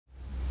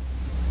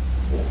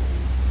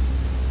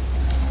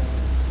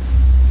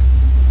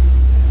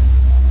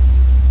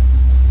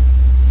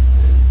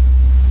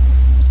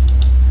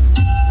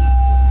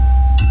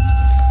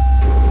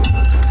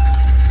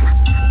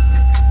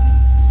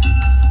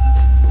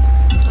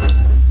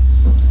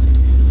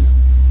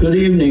Good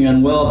evening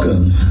and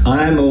welcome.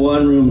 I'm a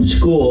one-room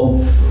school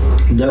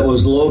that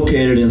was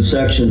located in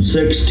Section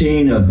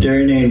 16 of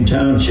Darien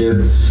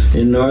Township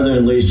in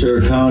northern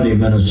Sueur County,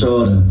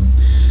 Minnesota.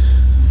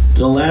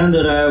 The land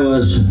that I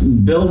was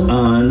built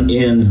on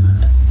in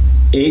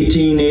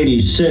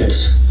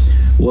 1886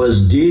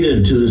 was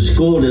deeded to the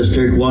School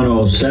District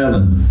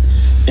 107.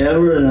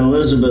 Edward and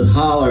Elizabeth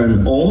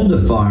Halloran owned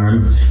the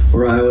farm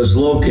where I was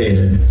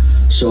located,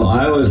 so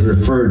I was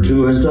referred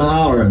to as the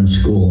Halloran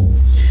School.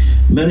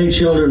 Many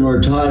children were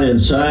taught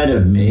inside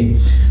of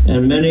me,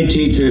 and many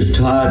teachers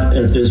taught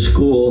at this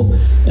school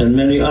and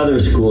many other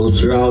schools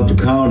throughout the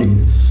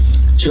county.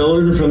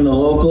 Children from the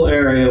local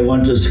area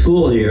went to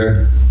school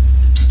here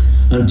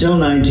until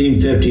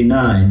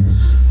 1959,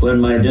 when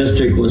my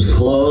district was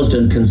closed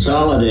and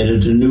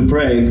consolidated to New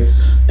Prague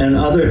and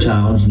other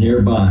towns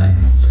nearby.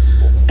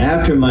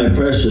 After my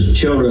precious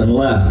children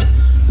left,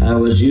 I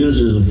was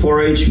used as a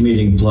 4-H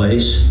meeting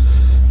place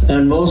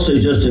and mostly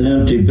just an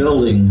empty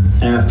building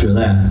after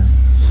that.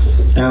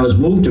 I was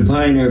moved to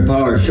Pioneer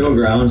Power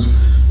Showgrounds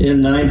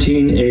in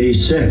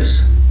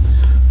 1986.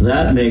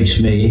 That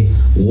makes me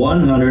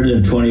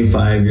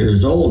 125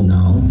 years old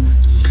now.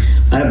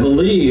 I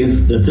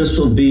believe that this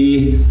will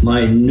be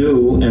my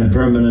new and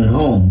permanent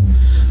home.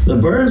 The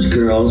Burns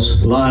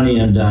girls, Lonnie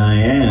and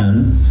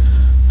Diane,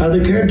 are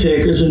the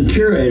caretakers and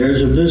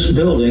curators of this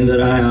building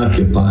that I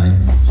occupy.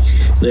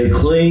 They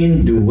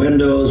clean, do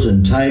windows,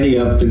 and tidy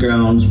up the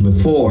grounds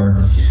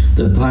before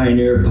the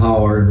Pioneer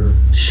Power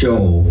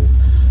show.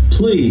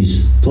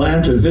 Please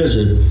plan to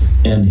visit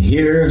and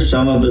hear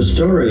some of the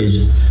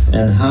stories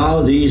and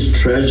how these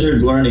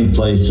treasured learning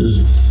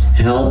places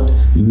helped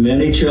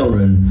many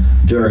children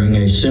during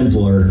a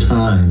simpler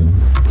time.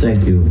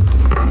 Thank you.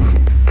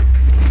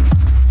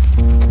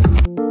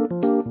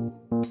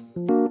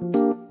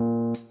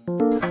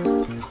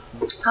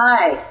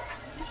 Hi,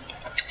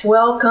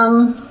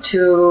 welcome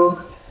to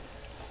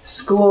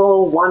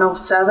School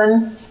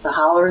 107, the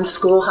Halloran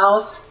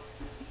Schoolhouse.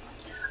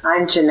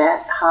 I'm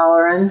Jeanette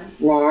Halloran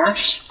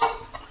Nash,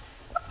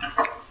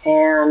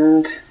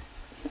 and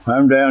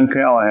I'm Dan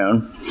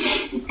Callahan.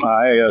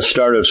 I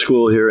started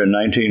school here in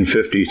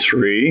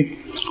 1953,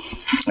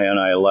 and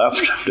I left,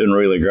 didn't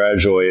really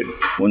graduate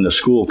when the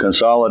school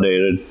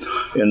consolidated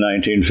in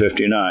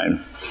 1959.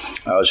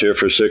 I was here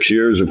for 6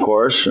 years, of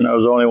course, and I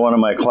was only one in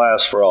my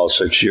class for all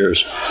 6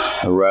 years,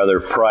 a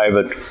rather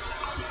private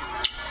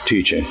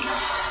teaching.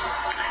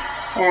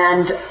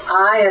 And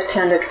I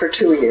attended for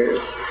 2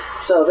 years.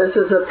 So this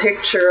is a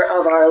picture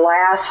of our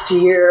last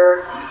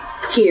year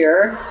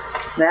here.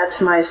 That's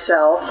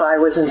myself. I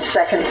was in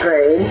 2nd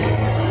grade.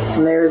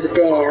 And there's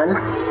Dan.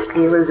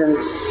 He was in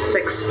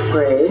 6th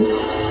grade.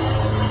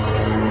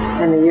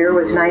 And the year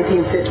was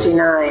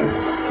 1959.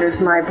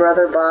 Here's my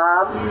brother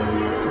Bob,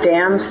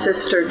 Dan's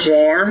sister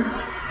Jan,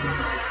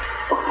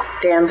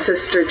 Dan's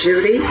sister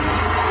Judy,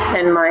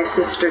 and my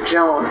sister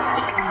Joan.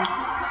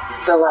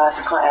 The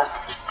last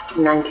class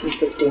in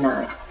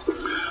 1959.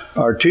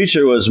 Our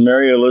teacher was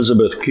Mary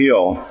Elizabeth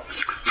Keel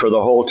for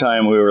the whole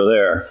time we were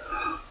there.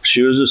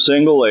 She was a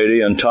single lady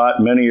and taught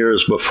many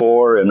years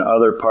before in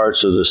other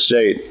parts of the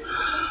state.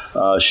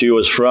 She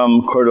was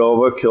from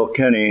Cordova,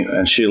 Kilkenny,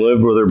 and she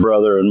lived with her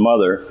brother and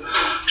mother.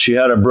 She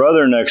had a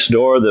brother next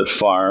door that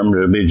farmed.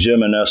 It would be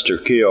Jim and Esther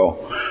Keel,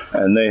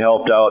 and they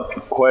helped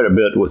out quite a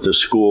bit with the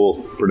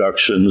school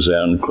productions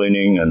and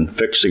cleaning and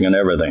fixing and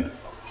everything.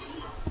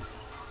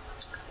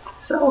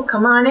 So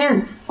come on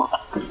in.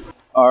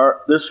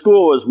 This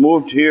school was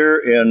moved here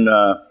in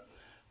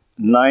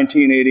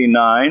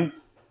 1989,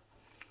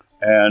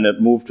 and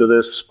it moved to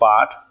this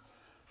spot.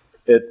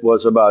 It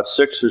was about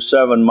 6 or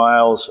 7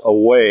 miles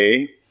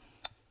away,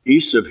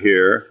 east of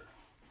here,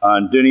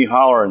 on Denny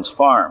Halloran's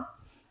farm.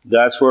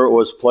 That's where it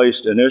was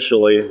placed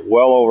initially,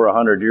 well over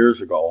 100 years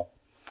ago.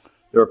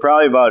 There were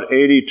probably about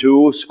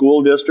 82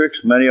 school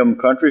districts, many of them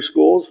country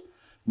schools.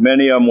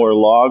 Many of them were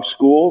log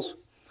schools,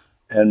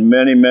 and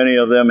many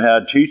of them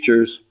had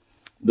teachers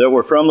that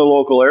were from the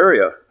local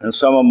area, and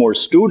some of them were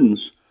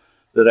students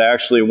that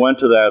actually went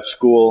to that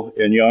school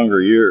in younger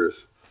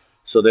years.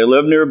 So they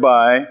lived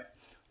nearby.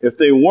 If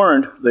they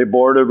weren't, they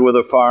boarded with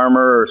a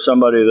farmer or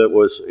somebody that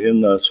was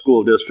in the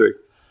school district,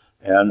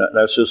 and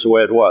that's just the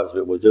way it was.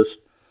 It was just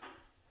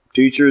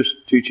teachers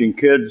teaching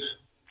kids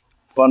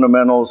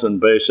fundamentals and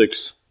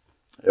basics.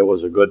 It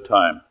was a good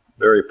time.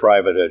 Very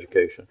private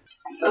education.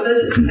 So this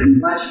is pretty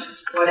much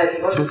what it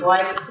looked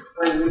like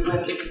when we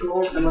went to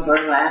school, some of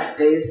our last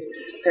days.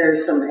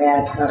 There's some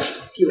a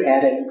few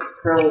added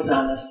frills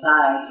on the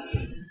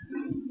side.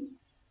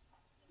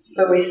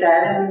 But we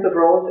sat in the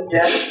rows of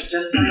desks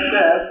just like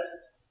this.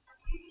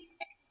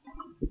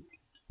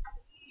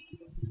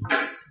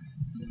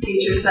 The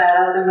teacher sat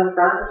out in the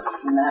front,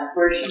 and that's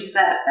where she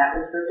sat. That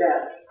was her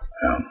desk.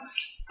 Yeah.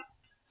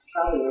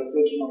 Probably the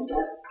original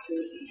desk,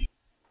 too.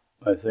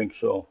 I think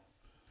so.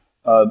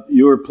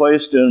 You were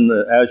placed in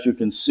the, as you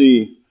can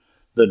see,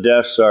 the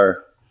desks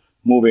are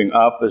moving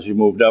up as you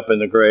moved up in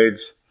the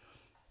grades.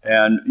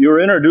 And you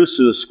were introduced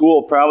to the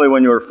school probably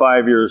when you were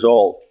 5 years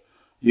old.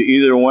 You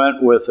either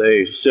went with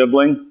a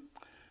sibling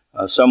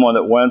someone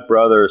that went,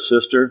 brother or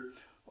sister,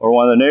 or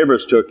one of the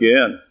neighbors took you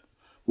in.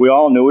 We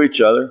all knew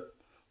each other.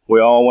 We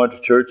all went to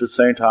church at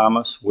St.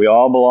 Thomas. We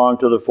all belonged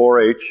to the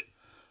 4-H.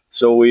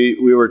 So we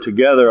were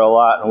together a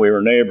lot, and we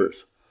were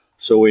neighbors.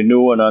 So we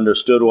knew and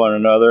understood one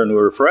another, and we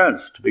were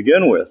friends to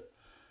begin with.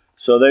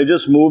 So they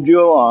just moved you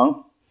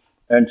along,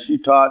 and she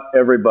taught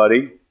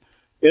everybody,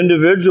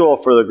 individual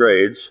for the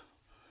grades.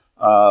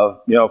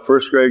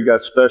 First grade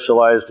got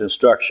specialized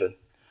instruction.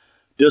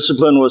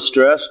 Discipline was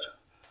stressed.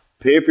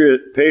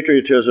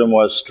 Patriotism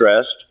was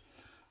stressed.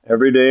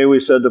 Every day we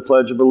said the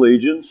Pledge of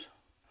Allegiance,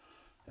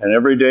 and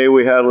every day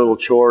we had little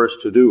chores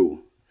to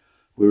do.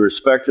 We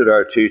respected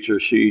our teacher.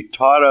 She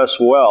taught us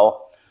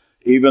well,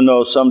 even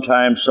though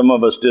sometimes some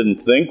of us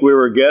didn't think we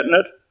were getting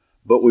it,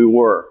 but we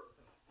were.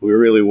 We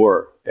really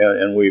were.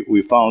 And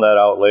we found that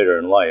out later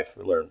in life.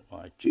 We learned,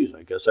 geez,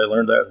 I guess I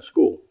learned that in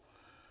school.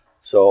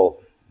 So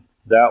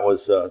that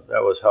was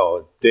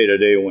how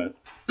day-to-day went.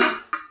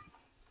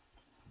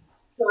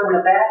 So in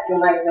the back, you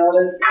might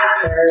notice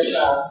there's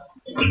a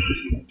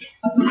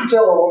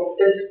stove.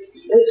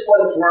 This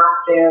was not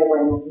there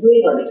when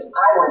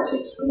I went to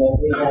school.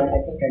 We had,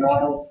 I think, an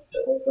oil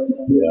stove or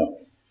something. Yeah.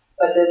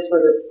 But this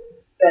would have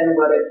been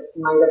what it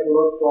might have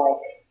looked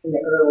like in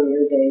the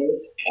earlier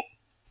days.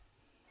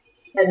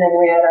 And then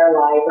we had our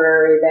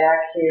library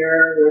back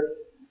here with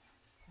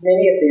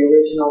many of the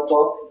original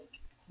books.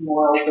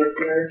 More over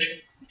here,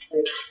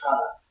 like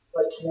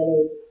what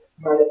many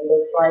might have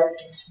looked like.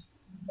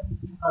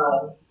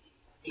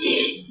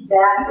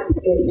 That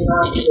is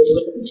not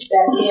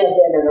that may have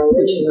been an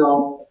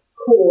original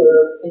cooler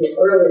in the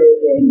earlier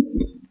days.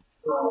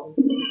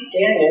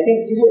 Danny, I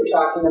think you were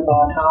talking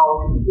about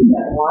how we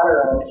got water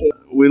out here.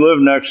 We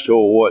lived next to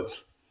a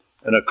woods,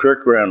 and a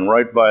creek ran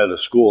right by the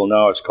school.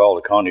 Now it's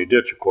called a county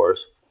ditch, of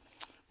course.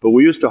 But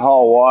we used to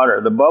haul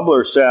water. The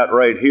bubbler sat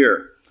right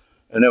here,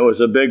 and it was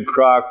a big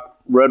crock,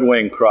 Red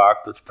Wing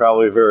crock, that's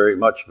probably very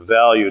much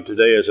valued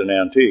today as an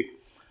antique.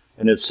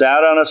 And it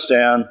sat on a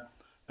stand,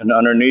 and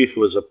underneath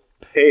was a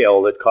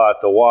pail that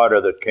caught the water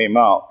that came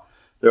out.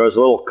 There was a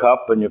little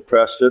cup, and you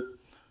pressed it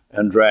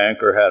and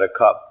drank or had a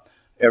cup.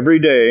 Every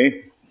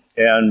day,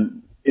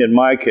 and in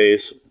my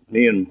case,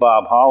 me and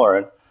Bob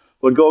Halloran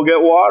would go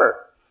get water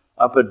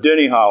up at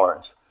Denny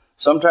Halloran's.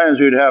 Sometimes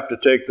we'd have to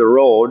take the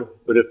road,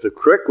 but if the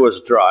creek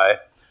was dry,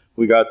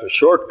 we got the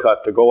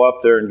shortcut to go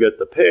up there and get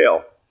the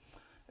pail.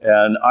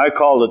 And I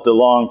called it the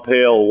long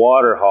pail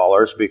water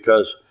haulers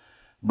because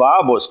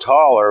Bob was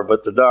taller,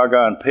 but the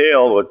doggone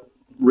pail would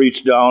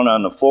reach down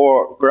on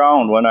the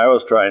ground when I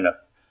was trying to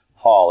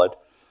haul it.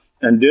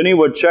 And Denny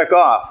would check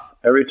off.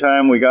 Every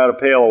time we got a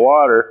pail of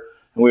water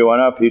and we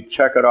went up, he'd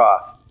check it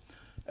off.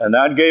 And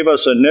that gave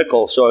us a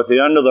nickel. So at the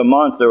end of the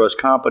month, there was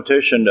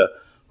competition to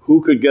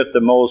who could get the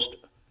most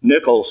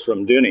nickels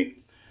from Denny.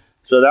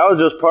 So that was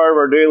just part of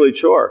our daily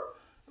chore.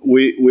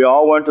 We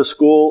all went to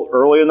school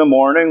early in the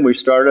morning. We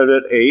started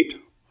at 8,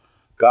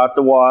 got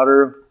the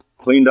water,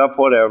 cleaned up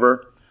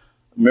whatever.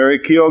 Mary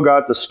Keogh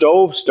got the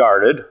stove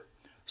started.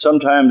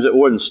 Sometimes it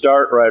wouldn't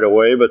start right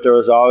away, but there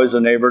was always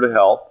a neighbor to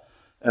help.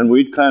 And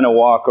we'd kind of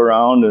walk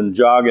around and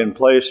jog in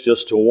place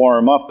just to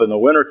warm up in the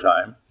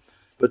wintertime.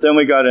 But then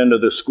we got into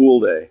the school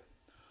day.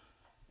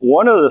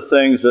 One of the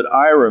things that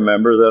I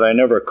remember that I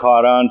never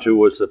caught on to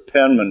was the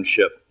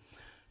penmanship.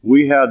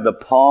 We had the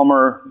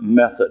Palmer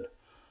method.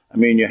 I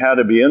mean, you had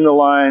to be in the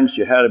lines,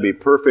 you had to be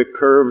perfect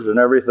curves and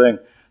everything.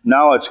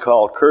 Now it's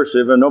called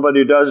cursive, and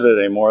nobody does it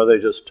anymore, they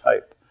just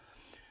type.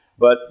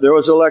 But there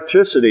was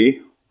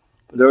electricity,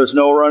 there was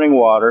no running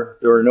water,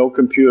 there were no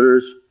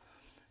computers,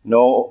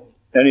 no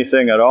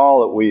anything at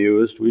all that we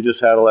used. We just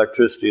had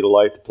electricity to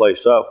light the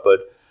place up, but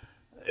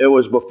it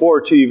was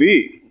before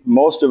TV.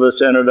 Most of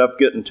us ended up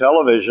getting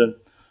television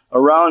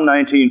around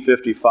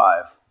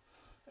 1955,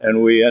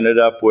 and we ended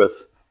up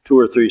with 2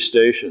 or 3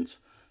 stations.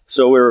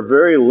 So we were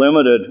very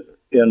limited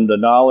in the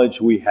knowledge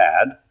we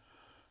had.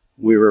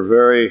 We were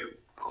very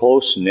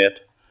close-knit.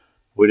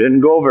 We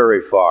didn't go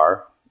very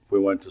far. We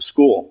went to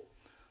school.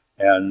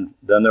 And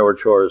then there were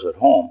chores at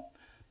home.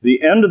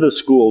 The end of the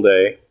school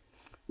day,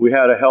 we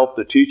had to help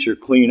the teacher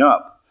clean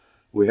up.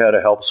 We had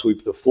to help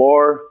sweep the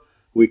floor.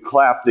 We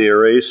clapped the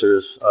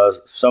erasers.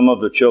 Some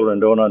of the children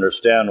don't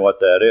understand what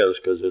that is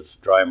because it's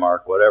dry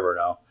mark, whatever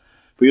now.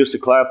 We used to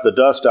clap the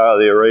dust out of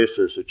the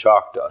erasers, the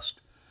chalk dust,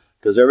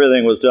 because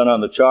everything was done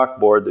on the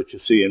chalkboard that you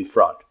see in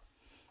front.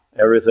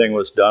 Everything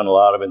was done, a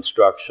lot of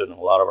instruction,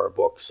 a lot of our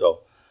books.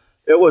 So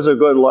it was a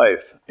good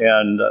life.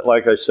 And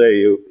like I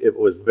say, it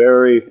was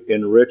very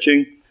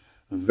enriching,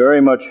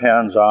 very much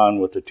hands-on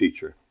with the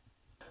teacher.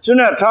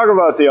 Jeanette, talk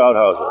about the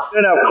outhouses.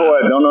 Jeanette, go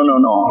ahead. No.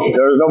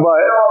 There's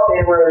nobody.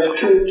 They were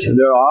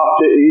They're off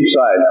to each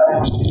side.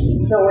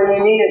 So when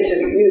you needed to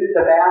use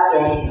the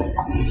bathroom,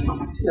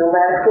 no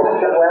matter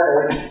what the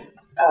weather,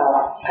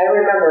 I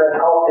remember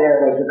out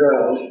there was the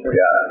girls.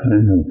 Yeah.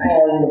 Mm-hmm.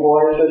 And the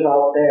boys was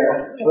out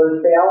there. It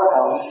was the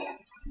outhouse.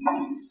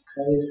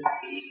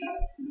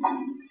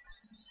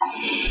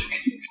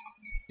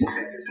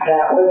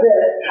 That was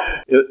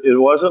it. It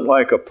wasn't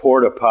like a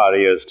porta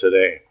potty is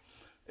today.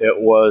 It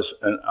was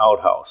an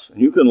outhouse.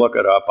 And you can look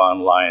it up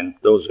online,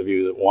 those of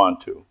you that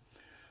want to.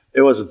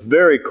 It was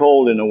very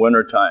cold in the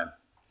wintertime.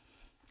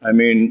 I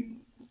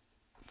mean,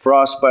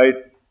 frostbite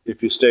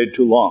if you stayed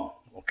too long,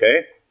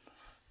 okay?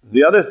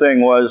 The other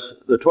thing was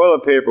the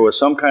toilet paper was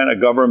some kind of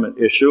government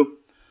issue.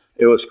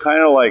 It was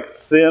kind of like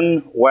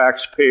thin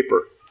wax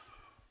paper,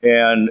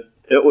 and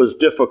it was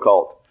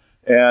difficult.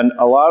 And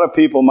a lot of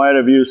people might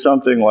have used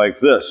something like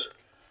this.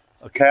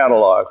 A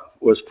catalog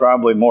was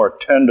probably more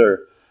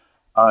tender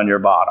on your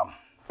bottom.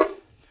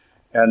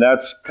 And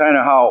that's kind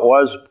of how it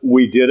was.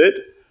 We did it.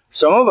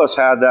 Some of us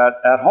had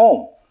that at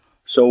home,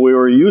 so we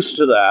were used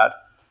to that.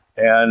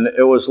 And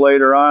it was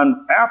later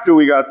on, after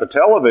we got the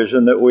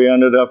television, that we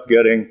ended up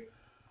getting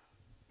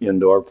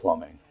indoor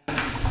plumbing.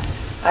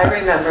 I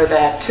remember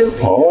that too.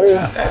 Oh,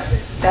 yeah.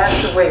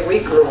 That's the way we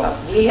grew up.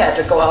 We had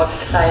to go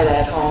outside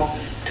at home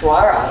to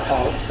our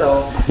outhouse,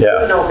 so it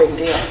was no big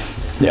deal.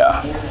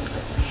 Yeah.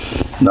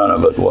 None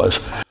of it was.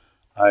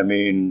 I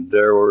mean,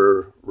 there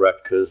were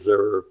Retkas, there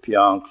were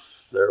Pionks,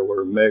 there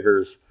were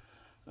Megers,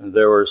 and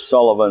there were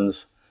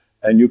Sullivans,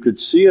 and you could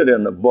see it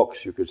in the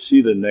books. You could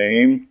see the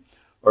name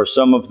or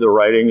some of the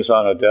writings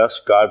on a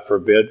desk, God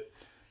forbid,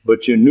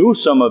 but you knew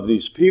some of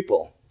these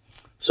people.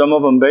 Some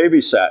of them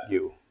babysat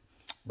you,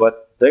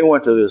 but they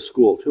went to this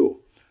school too.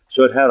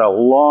 So it had a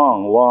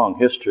long, long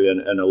history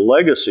and a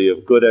legacy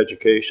of good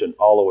education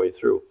all the way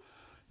through.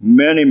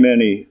 Many,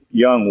 many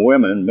young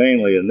women,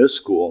 mainly in this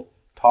school,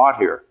 taught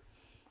here.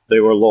 They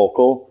were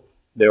local,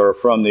 they were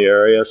from the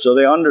area, so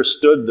they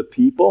understood the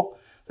people,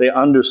 they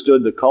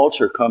understood the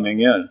culture coming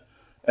in,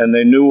 and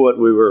they knew what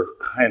we were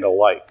kind of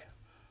like.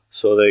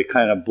 So they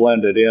kind of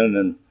blended in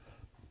and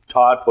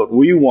taught what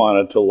we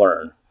wanted to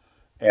learn.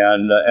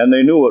 And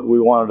they knew what we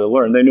wanted to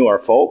learn. They knew our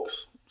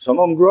folks. Some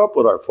of them grew up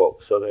with our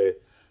folks, so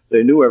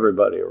they knew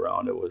everybody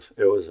around. It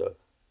was a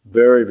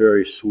very,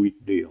 very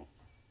sweet deal.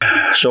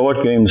 So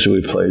what games do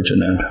we play,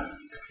 Jeanette?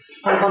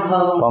 Pum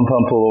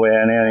Pum Pull Away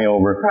and Annie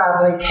Over.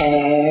 Probably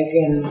tag,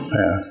 and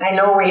I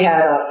know we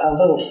had a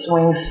little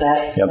swing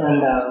set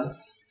and a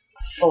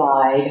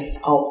slide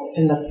out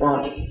in the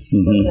front. It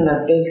wasn't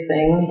a big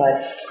thing,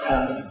 but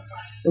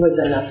it was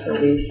enough for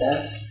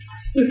recess.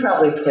 We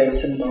probably played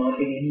some ball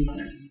games.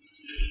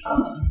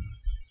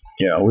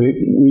 Yeah,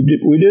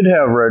 we did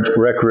have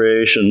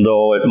recreation,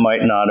 though it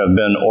might not have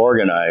been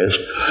organized.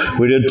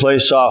 We did play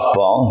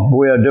softball.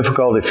 We had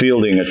difficulty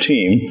fielding a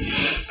team.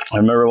 I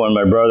remember when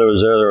my brother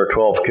was there were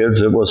 12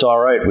 kids. It was all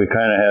right. We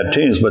kind of had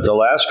teams. But the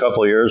last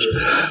couple of years,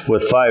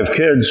 with 5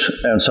 kids,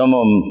 and some of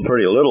them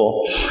pretty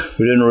little,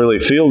 we didn't really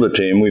field a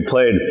team. We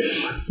played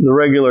the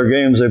regular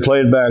games they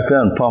played back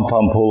then, Pum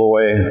Pum Pull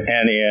Away,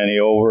 Annie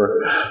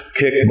Over,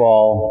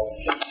 kickball,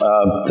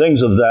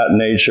 things of that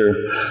nature.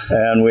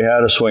 And we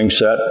had a swing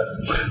set.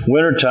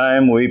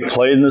 Wintertime, we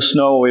played in the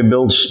snow. We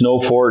built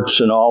snow forts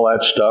and all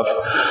that stuff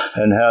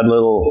and had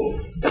little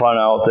fun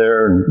out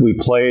there. We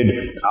played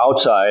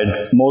outside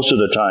most of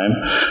the time,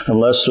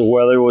 unless the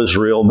weather was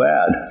real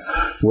bad.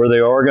 Were they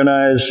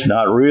organized?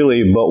 Not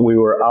really, but we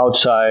were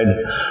outside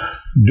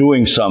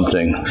doing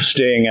something,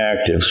 staying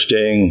active,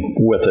 staying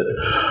with it.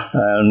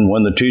 And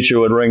when the teacher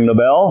would ring the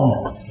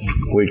bell,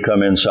 we'd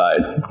come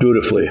inside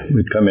dutifully.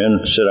 We'd come in,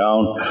 sit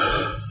down,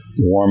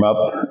 warm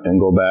up, and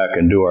go back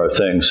and do our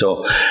thing.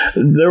 So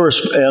there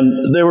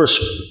were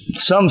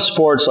some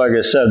sports, like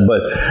I said,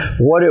 but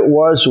what it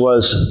was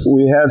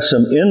we had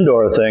some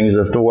indoor things.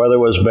 If the weather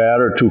was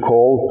bad or too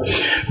cold,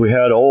 we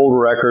had old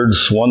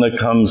records. One that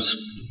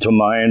comes to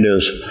mind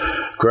is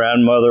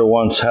grandmother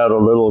once had a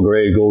little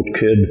gray goat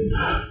kid,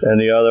 and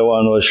the other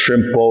one was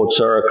shrimp boats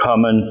are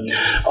a-comin'.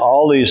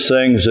 All these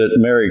things that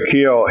Mary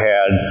Keogh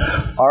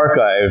had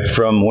archived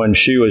from when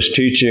she was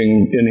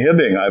teaching in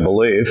Hibbing, I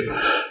believe,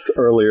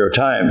 earlier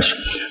times.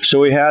 So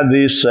we had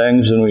these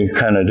things, and we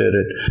kind of did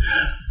it.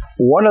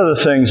 One of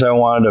the things I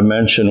wanted to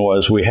mention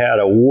was we had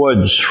a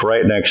woods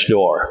right next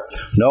door.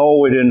 No,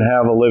 we didn't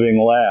have a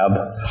living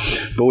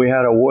lab, but we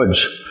had a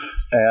woods.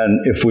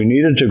 And if we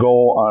needed to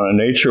go on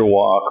a nature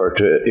walk or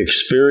to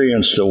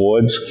experience the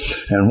woods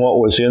and what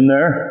was in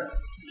there,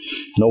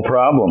 no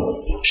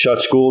problem.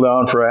 Shut school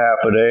down for a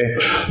half a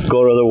day,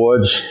 go to the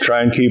woods,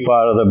 try and keep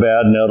out of the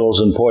bad nettles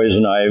and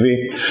poison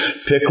ivy,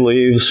 pick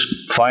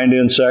leaves, find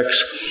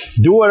insects,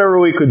 do whatever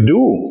we could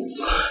do.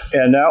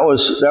 And that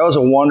was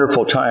a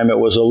wonderful time. It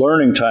was a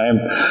learning time,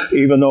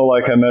 even though,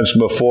 like I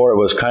mentioned before, it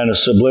was kind of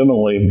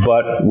subliminally,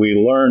 but we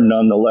learned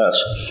nonetheless.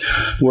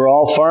 We're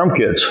all farm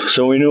kids,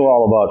 so we knew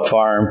all about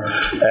farm,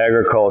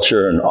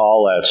 agriculture, and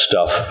all that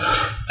stuff.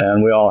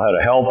 And we all had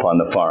a help on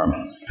the farm.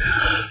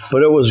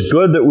 But it was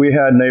good that we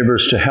had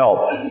neighbors to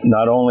help,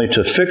 not only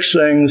to fix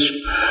things,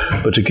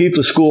 but to keep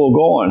the school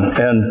going.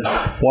 And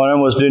one of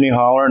them was Denny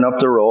Halloran up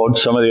the road.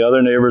 Some of the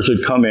other neighbors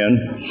had come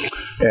in.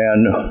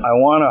 And I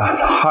want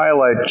to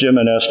highlight Jim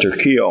and Esther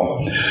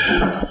Keogh.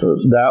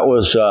 That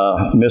was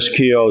Miss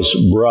Keogh's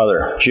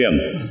brother, Jim.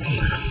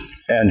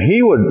 And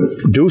he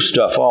would do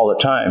stuff all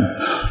the time.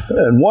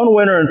 And one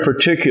winter in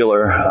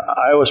particular,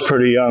 I was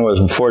pretty young,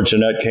 it was before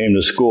Jeanette came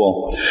to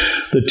school.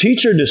 The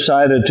teacher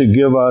decided to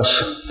give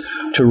us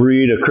to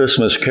read A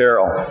Christmas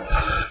Carol.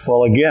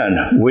 Well,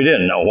 again, we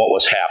didn't know what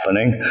was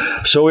happening,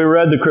 so we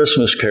read The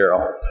Christmas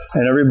Carol,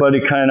 and everybody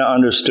kind of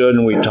understood,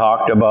 and we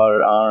talked about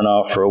it on and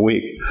off for a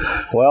week.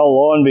 Well,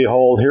 lo and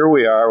behold, here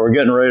we are. We're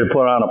getting ready to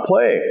put on a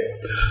play.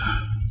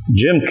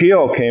 Jim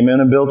Keogh came in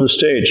and built a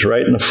stage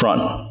right in the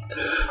front.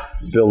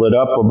 Built it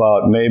up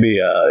about maybe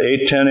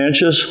 8-10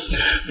 inches.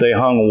 They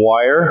hung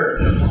wire,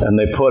 and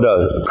they put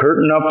a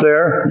curtain up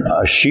there,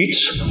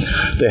 sheets.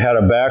 They had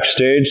a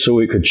backstage so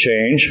we could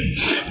change.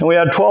 And we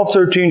had 12,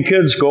 13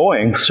 kids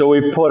going, so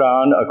we put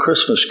on A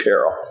Christmas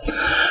Carol.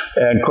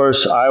 And, of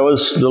course, I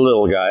was the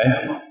little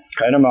guy.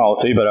 Kind of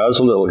mouthy, but I was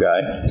a little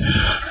guy.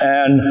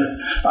 And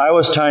I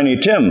was Tiny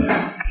Tim,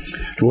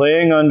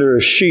 laying under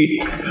a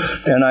sheet,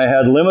 and I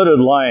had limited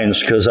lines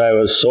because I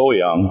was so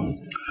young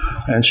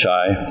and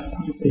shy.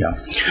 Yeah.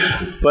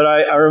 But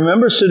I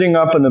remember sitting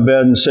up in the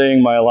bed and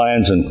saying my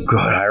lines, and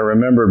God, I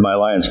remembered my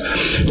lines.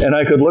 And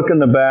I could look in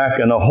the back,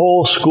 and the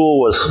whole school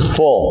was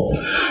full.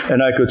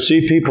 And I could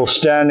see people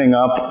standing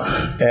up,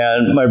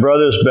 and my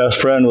brother's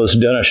best friend was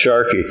Dennis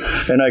Sharkey.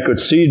 And I could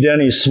see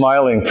Denny's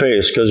smiling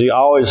face, because he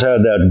always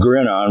had that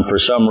grin on for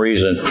some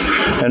reason.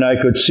 And I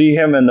could see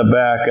him in the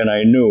back, and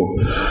I knew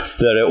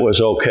that it was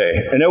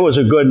okay. And it was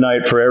a good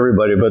night for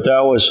everybody, but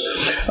that was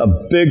a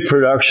big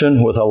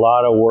production with a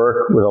lot of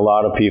work, with a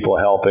lot of people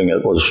helping.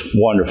 It was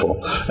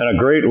wonderful and a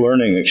great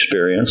learning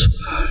experience.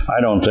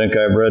 I don't think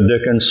I've read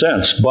Dickens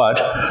since, but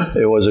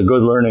it was a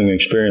good learning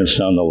experience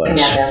nonetheless.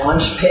 Yeah, that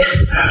lunch pit.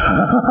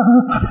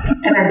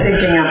 And I'm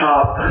thinking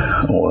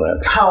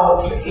about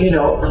how,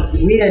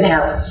 we didn't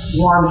have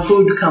warm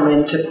food come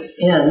in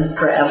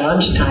for at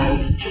lunch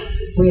times.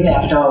 We'd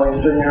have to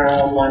always bring our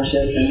own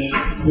lunches,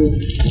 and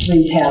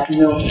we'd have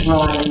milk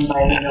brought in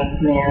by the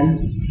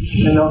milkman.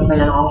 The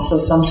milkman also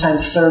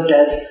sometimes served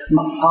as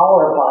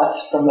our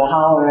bus from the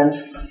Hallorans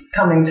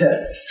coming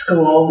to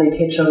school. We'd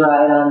hitch a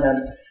ride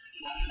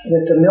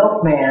with the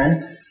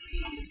milkman,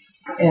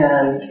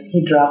 and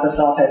he'd drop us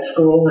off at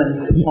school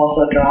and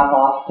also drop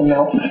off the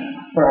milk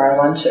for our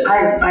lunches.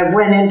 I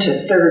went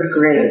into third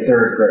grade.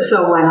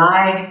 So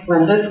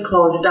when this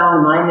closed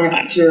down, my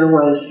next year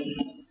was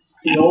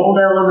the old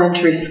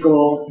elementary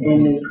school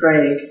in New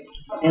Prague,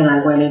 and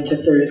I went into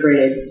third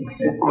grade.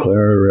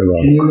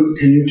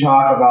 Can you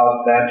talk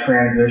about that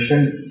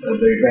transition, the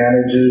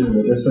advantages and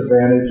the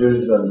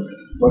disadvantages, and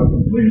what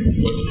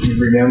you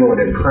remember, what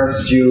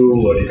impressed you,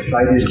 what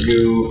excited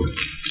you?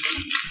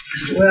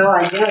 Well,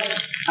 I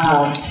guess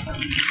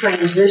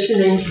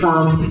transitioning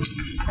from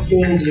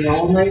being the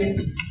only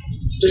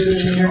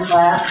student in your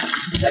class,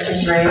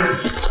 second grade,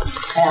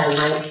 and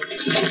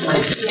my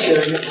teacher,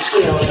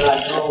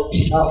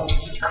 well,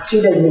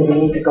 she doesn't even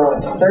need to go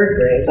into third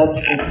grade. Let's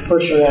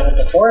push her out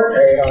to fourth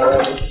grade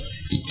already.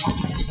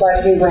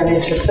 But we went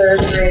into third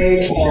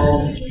grade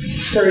and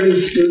 30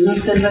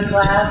 students in the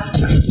class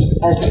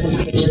as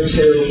compared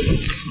to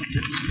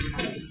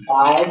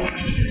 5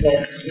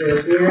 that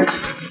were here.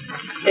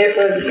 It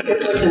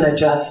was an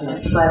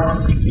adjustment,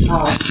 but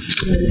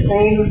in the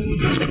same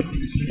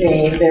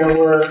thing, there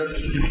were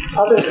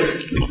others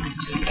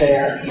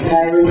there. And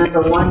I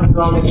remember one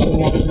girl that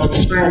came up with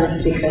my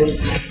friends because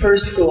her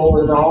school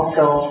was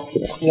also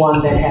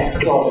one that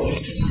had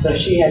closed. So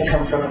she had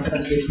come from a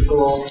country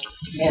school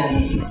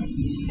and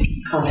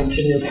come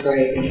into New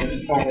Prague and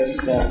was part of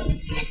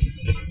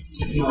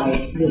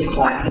my new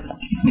class.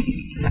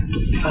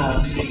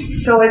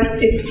 So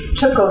it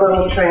took a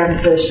little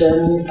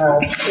transition,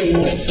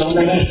 seeing so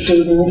many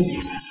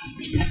students,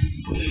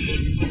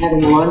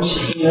 having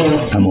lunch in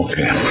the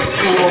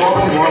school,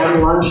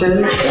 warm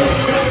lunches,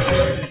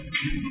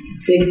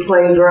 big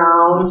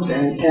playgrounds,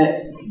 and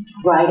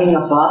riding a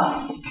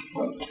bus.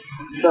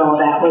 So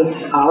that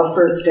was our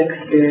first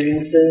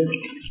experiences.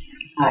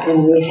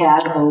 And we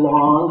had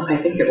I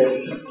think it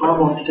was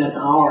almost an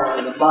hour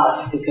on the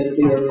bus because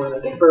we were one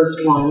of the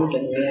first ones,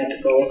 and we had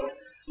to go.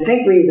 I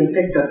think we even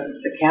picked up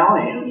the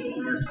county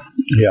ambulance.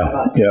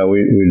 Yeah, we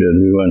did.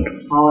 We went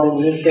out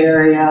in this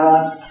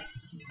area.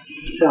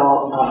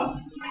 So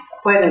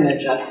quite an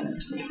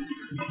adjustment.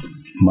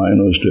 Mine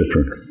was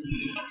different.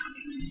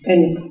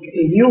 And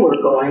you were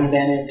going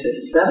then into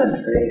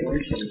 7th grade,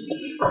 weren't you?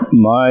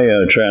 My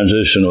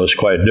transition was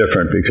quite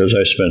different because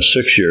I spent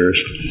 6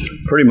 years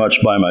pretty much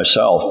by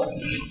myself.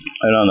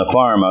 And on the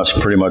farm, I was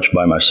pretty much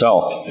by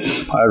myself.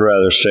 I'd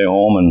rather stay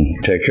home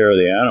and take care of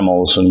the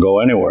animals than go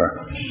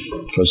anywhere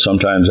because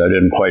sometimes I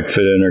didn't quite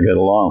fit in or get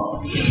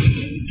along.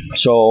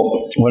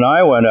 So when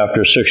I went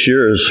after 6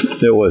 years,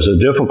 it was a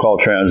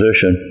difficult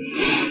transition.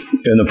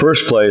 In the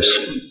first place,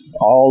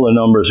 all the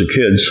numbers of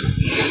kids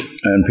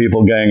and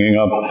people ganging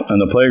up on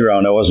the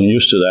playground, I wasn't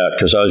used to that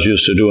because I was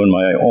used to doing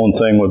my own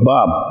thing with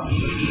Bob.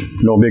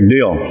 No big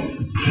deal.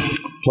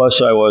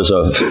 Plus, I was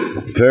a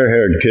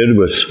fair-haired kid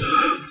with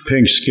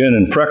pink skin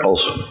and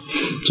freckles,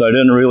 so I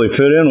didn't really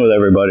fit in with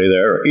everybody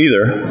there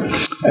either.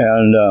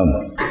 And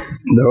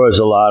there was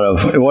a lot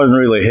of, it wasn't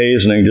really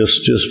hazing,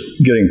 just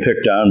getting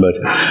picked on, but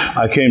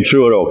I came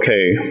through it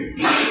okay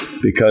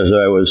because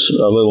I was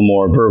a little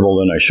more verbal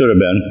than I should have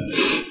been.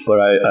 but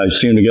I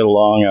seemed to get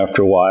along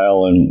after a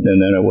while, and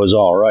then it was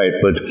all right.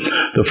 But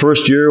the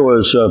first year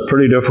was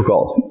pretty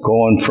difficult.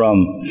 Going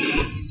from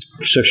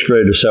 6th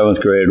grade to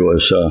 7th grade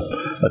was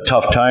a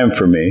tough time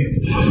for me.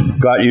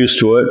 Got used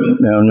to it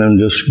and then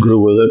just grew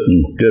with it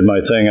and did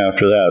my thing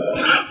after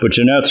that. But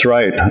Jeanette's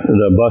right.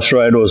 The bus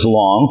ride was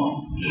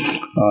long.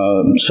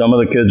 Some of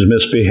the kids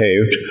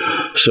misbehaved.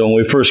 So when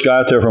we first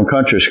got there from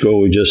country school,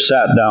 we just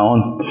sat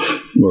down.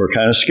 We were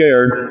kind of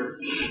scared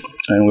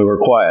and we were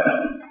quiet.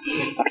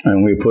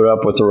 And we put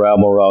up with the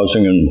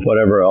rabble-rousing and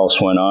whatever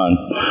else went on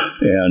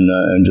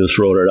and just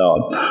wrote it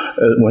out.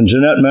 When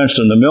Jeanette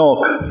mentioned the milk,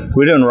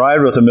 we didn't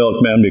ride with the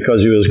milkman because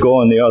he was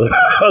going the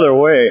other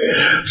way.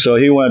 So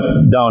he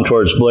went down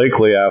towards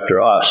Blakely after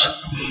us.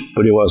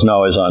 But he wasn't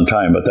always on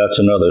time. But that's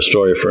another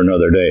story for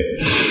another day.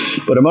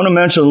 But I'm going to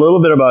mention a little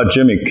bit about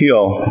Jimmy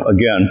Keel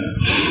again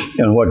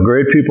and what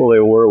great people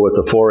they were with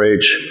the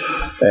 4-H.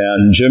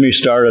 And Jimmy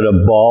started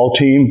a ball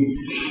team,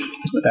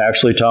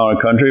 actually Town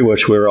and Country,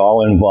 which we were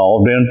all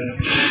involved in.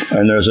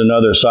 And there's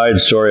another side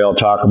story I'll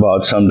talk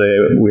about someday.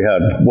 We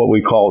had what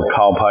we called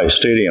Cow Pie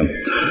Stadium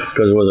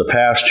because it was a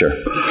pasture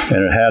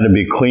and it had to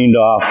be cleaned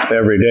off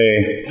every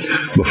day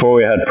before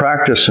we had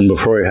practice and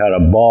before we had a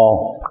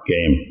ball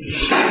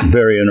game.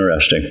 Very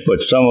interesting.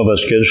 But some of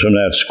us kids from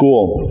that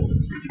school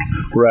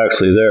were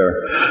actually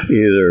there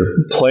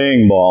either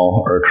playing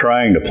ball or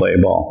trying to play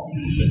ball.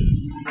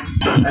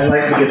 I'd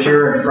like to get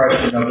your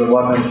impression of the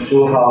one-room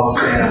schoolhouse,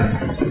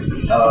 and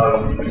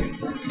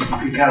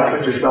you kind of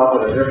put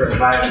yourself at a different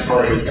time and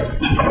place.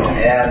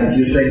 And do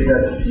you think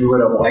that you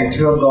would have liked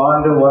to have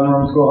gone to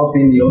one-room schoolhouse,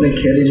 being the only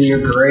kid in your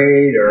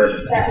grade, or?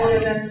 That would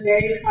have been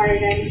very hard.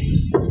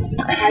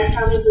 I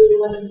probably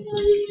wouldn't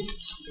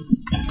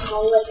have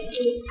all what to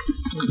do.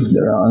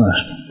 They're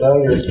honest. Well,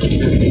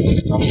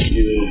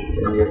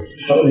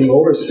 some of the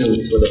older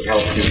students would have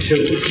helped you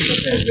too.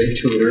 Sometimes they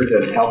tutored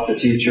and helped the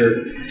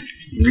teacher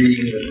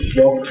reading the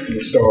books and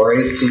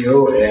stories to you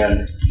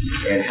and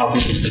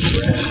helping you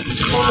progress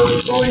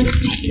before going.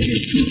 You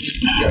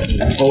got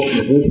your coat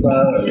and boots on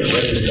and you're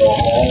ready to go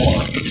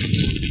home.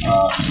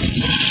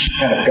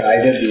 Kind of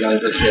guided the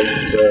younger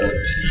kids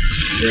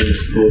during the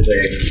school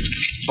day.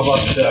 How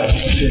about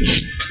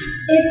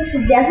It's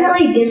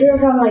definitely different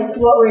from like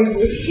what we're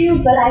used to,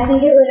 but I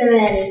think it would have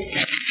been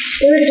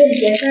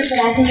different, but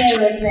I think it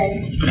would have been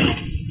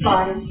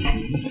fun.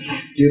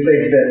 Do you think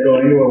that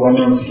going to a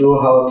one-room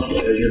schoolhouse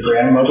as your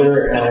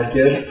grandmother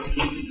did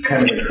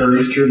kind of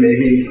encouraged you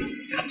maybe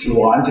to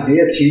want to be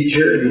a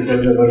teacher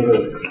because it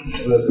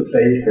was a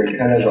safe and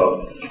kind of a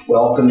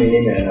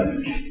welcoming and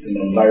an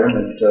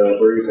environment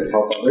where you could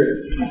help others?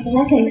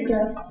 I think so.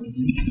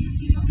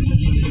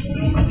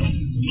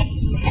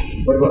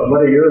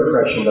 What are your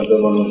impressions of the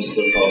one-room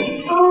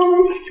schoolhouse?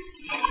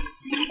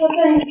 What's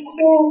been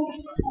cool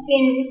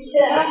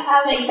to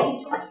have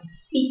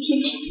he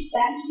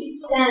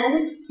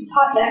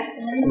taught back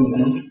then,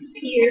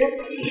 here,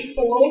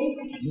 before.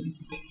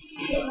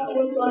 So that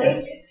was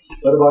like.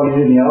 What about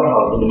using the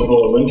outhouse in the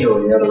middle of winter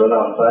when you had to run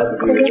outside?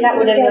 That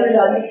would have never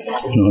done.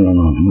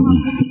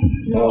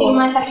 No. So you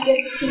might have to get a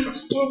piece of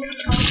skin.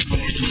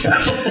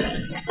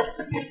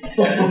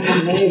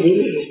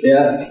 Maybe.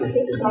 Yeah.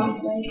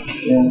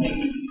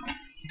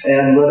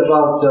 And what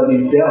about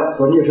these desks?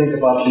 What do you think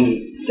about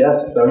these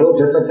desks? They're a little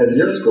different than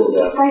your school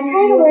desks. I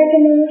kind of like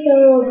them so a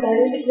little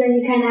better because then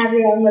you kind of have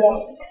your own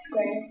little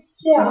square.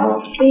 Yeah.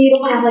 But you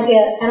don't have do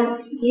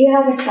you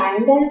have a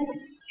sign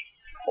desk?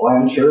 Well,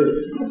 I'm sure.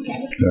 Okay.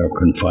 They're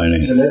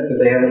confining. Did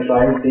they have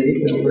assigned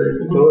seating over at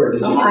school, or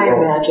did you? I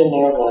imagine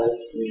there was.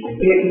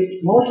 You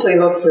mostly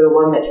looked for the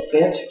one that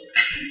fit.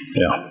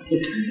 Yeah.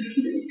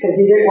 Because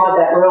you didn't want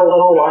that real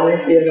little one,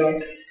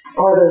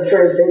 or the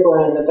very big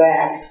one in the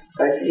back.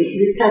 But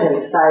you kind of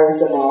sized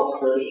them out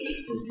first.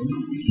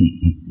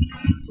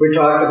 We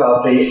talked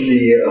about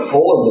the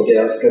hole in the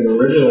desk, and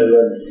originally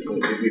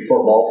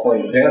before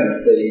ballpoint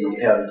pens,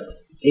 they had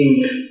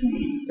ink.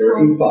 There were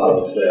ink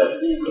bottles there.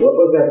 What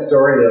was that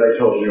story that I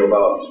told you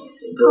about?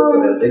 The girl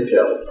with the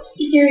pigtails. I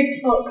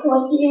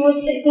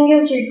think it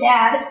was your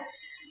dad.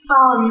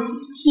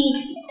 He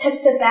took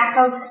the back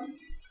of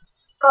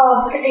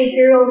a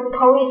girl's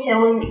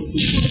ponytail and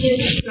he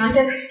was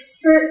romantic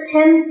for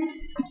him.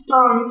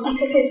 He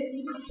took his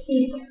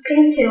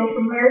pigtail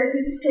from her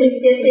and he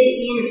dipped it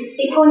in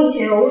a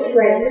ponytail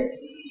thread.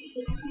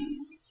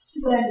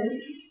 Whatever.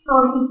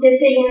 He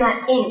dipped it in that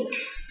ink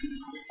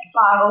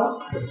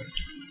bottle.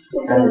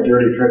 What kind of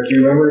dirty trick? Do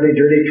you remember any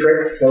dirty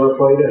tricks that were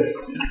played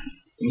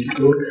in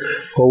school?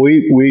 Well,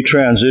 we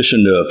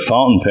transitioned to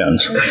fountain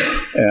pens,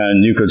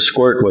 and you could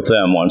squirt with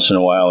them once in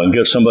a while and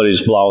get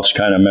somebody's blouse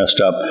kind of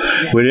messed up.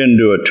 We didn't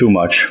do it too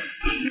much,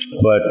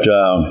 but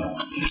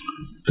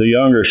the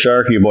younger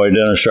Sharkey boy,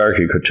 Dennis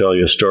Sharkey, could tell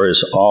you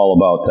stories all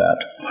about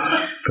that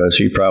because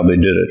he probably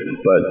did it.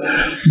 But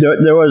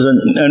there was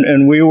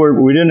and we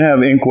didn't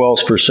have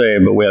inkwells per se,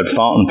 but we had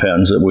fountain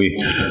pens that we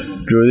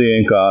drew the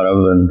ink out of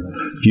and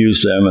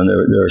used them, and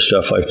there was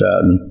stuff like that.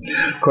 And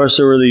of course,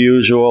 there were the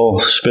usual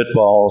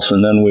spitballs,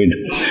 and then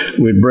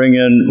we'd bring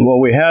in what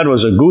we had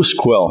was a goose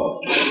quill.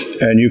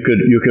 and you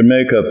could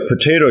make a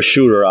potato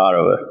shooter out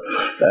of it,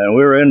 and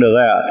we were into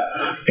that.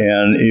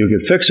 And you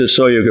could fix it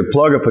so you could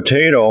plug a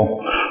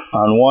potato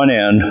on one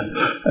end,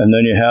 and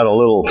then you had a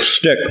little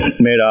stick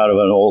made out of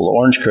an old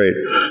orange crate,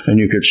 and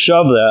you could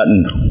shove that,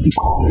 and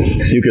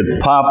you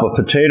could pop a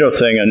potato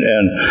thing,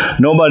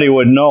 and nobody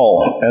would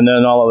know, and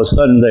then all of a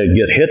sudden they'd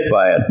get hit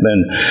by it.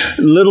 And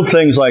little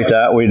things like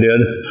that we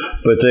did,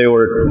 but they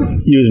were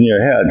using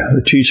your head.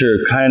 The teacher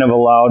kind of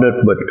allowed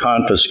it, but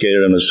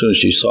confiscated them as soon as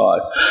she saw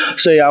it.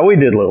 So yeah, we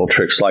did little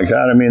tricks like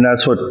that. I mean,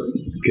 that's what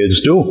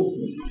kids do.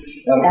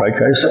 Right,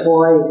 guys? The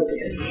boys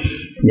did.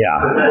 Yeah.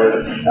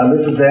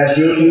 Mrs. Dash,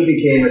 you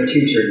became a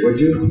teacher, would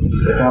you?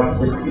 Would have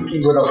liked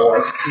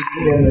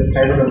teaching in this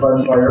kind of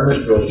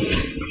environment with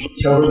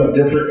children of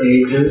different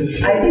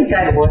ages? I think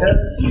I would have,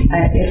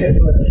 if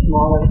it were a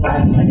smaller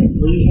class like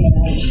we had.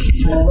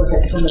 When I look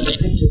at some of the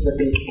pictures of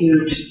these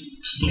huge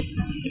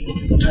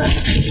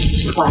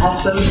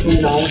classes,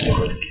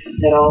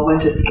 that all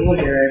went to school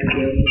here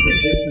every day,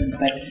 different.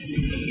 But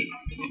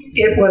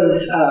it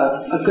was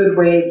a good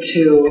way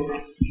to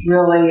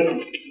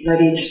really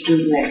let each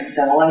student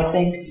excel, I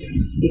think,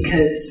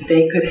 because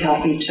they could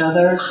help each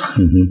other,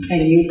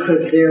 and you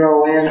could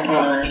zero in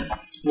on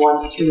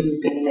one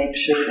student and make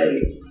sure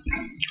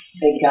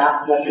they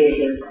got what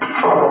they were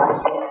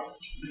for.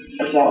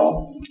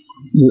 So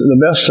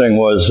the best thing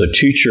was the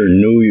teacher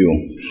knew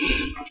you,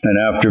 and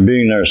after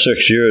being there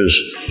 6 years,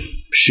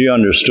 she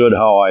understood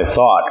how I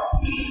thought.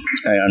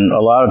 And a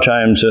lot of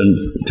times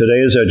in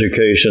today's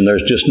education,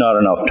 there's just not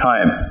enough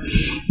time.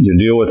 You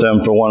deal with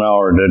them for 1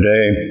 hour a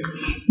day.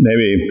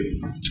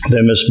 Maybe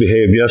they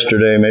misbehaved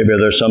yesterday. Maybe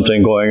there's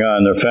something going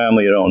on in their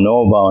family you don't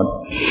know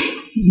about.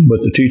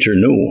 But the teacher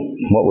knew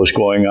what was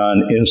going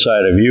on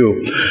inside of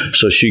you.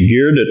 So she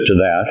geared it to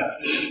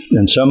that.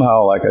 And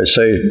somehow, like I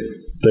say,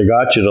 they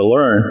got you to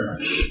learn.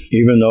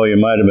 Even though you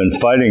might have been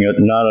fighting it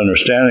and not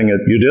understanding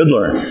it, you did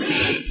learn.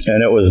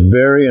 And it was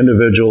very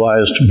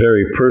individualized,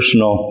 very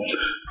personal,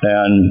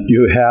 and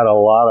you had a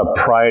lot of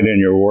pride in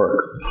your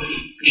work.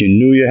 You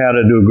knew you had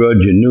to do good,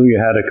 you knew you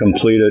had to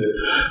complete it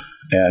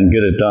and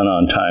get it done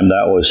on time.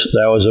 That was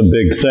a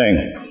big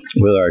thing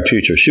with our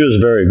teacher. She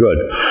was very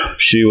good.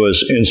 She was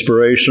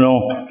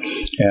inspirational,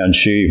 and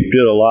she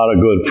did a lot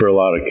of good for a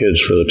lot of kids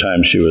for the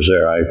time she was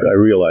there. I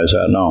realize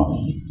that now.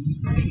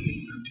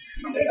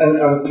 And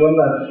one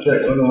last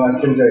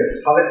thing,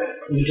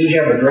 did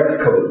you have a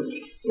dress code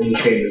when you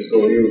came to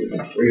school? Were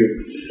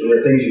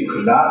there things you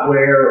could not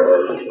wear,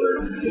 or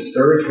were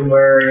discouraged from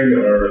wearing,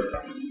 or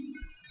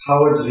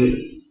how would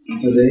you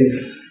today's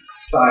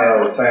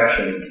style of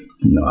fashion?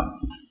 No.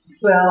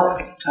 well,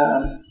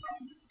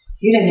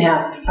 you didn't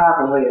have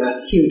probably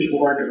a huge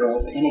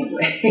wardrobe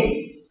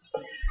anyway.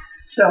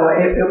 So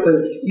it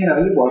was,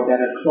 you wore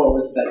better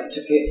clothes, but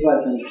it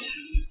wasn't,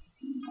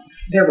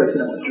 there was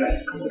no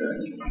dress code or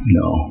anything.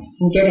 No.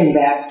 And getting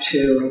back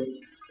to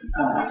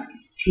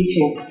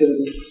teaching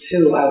students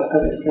too, I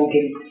was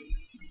thinking,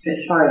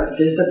 as far as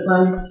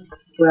discipline,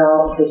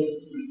 well,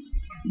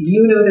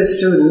 you knew the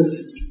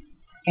students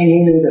and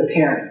you knew the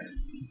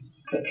parents.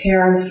 The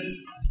parents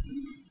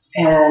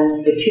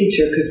and the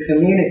teacher could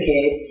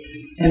communicate,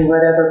 and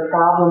whatever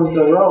problems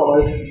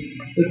arose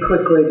would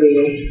quickly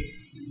be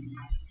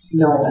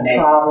no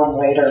problem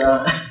later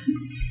on,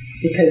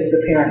 because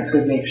the parents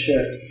would make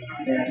sure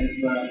that as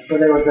well. So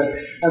there was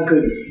a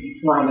good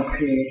line of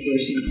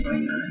communication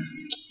going on.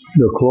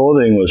 The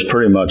clothing was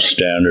pretty much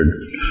standard.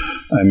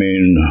 I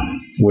mean,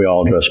 we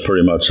all dressed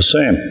pretty much the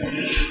same.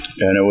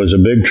 And it was a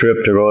big trip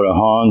to go to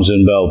Hans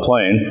in Belle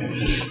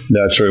Plaine.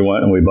 That's where we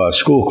went and we bought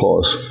school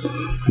clothes.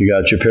 You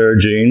got your pair of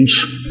jeans,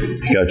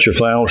 you got your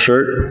flannel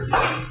shirt,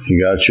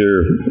 you got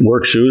your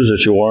work shoes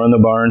that you wore in the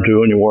barn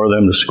too, and you wore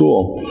them to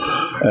school.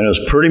 And it was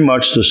pretty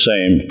much the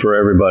same for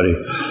everybody.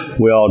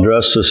 We all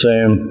dressed the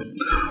same,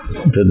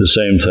 did the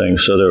same thing.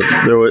 So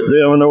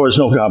there was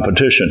no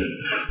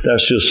competition.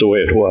 That's just the way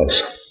it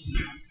was.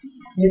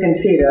 You can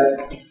see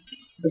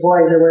the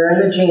boys are wearing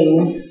the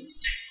jeans,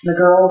 the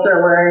girls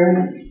are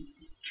wearing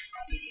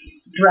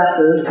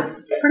dresses.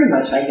 Pretty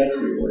much, I guess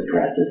we wore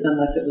dresses,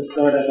 unless it was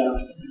sort of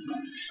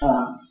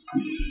a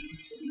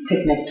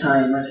picnic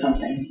time or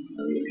something,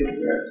 where you could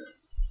wear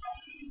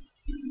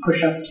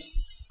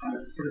push-ups,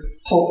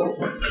 or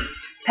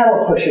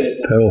pedal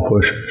pushers. Pedal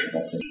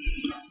pushers.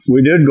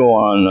 We did go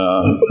on,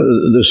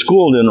 the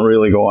school didn't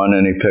really go on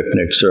any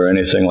picnics or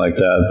anything like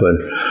that, but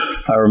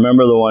I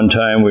remember the one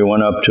time we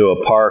went up to a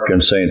park in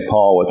St.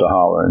 Paul with the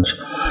Hallorans,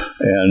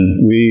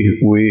 and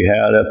we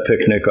had a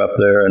picnic up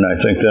there, and I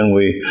think then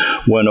we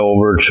went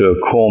over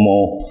to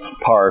Como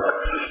Park,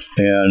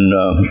 and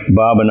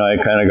Bob and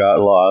I kind of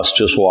got lost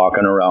just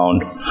walking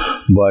around,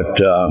 but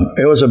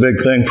it was a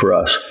big thing for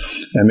us.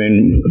 I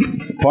mean,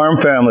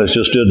 farm families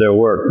just did their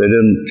work. They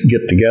didn't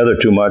get together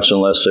too much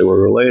unless they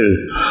were related,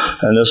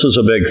 and this was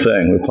a big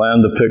thing. We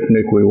planned the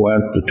picnic, we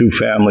went, the two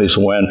families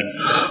went,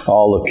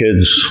 all the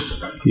kids,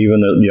 even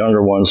the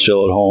younger ones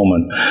still at home,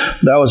 and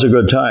that was a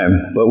good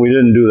time, but we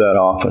didn't do that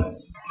often.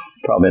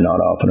 Probably not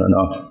often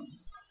enough.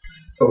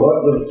 So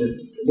what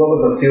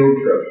was a field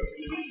trip?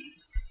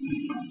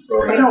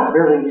 I don't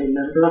really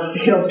remember a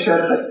field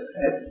trip, but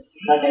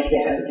like I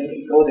said, I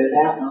didn't go there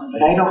that long.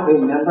 But I don't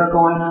remember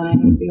going on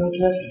any field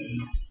trips.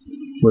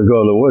 We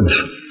go to the woods.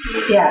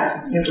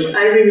 Yeah, it was.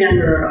 I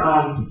remember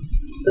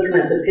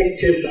looking at the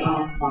pictures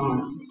of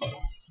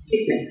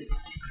picnics,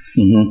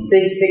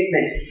 big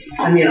picnics.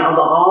 I mean,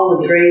 all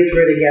the grades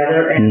were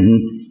together and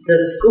the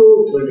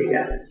schools were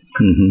together.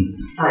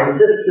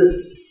 This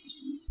is.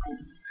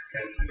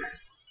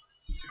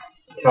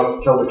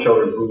 Tell the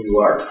children who you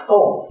are.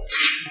 Oh,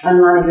 I'm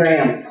Ronnie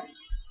Graham.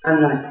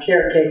 I'm the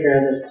caretaker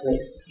of this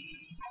place.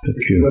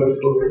 You go to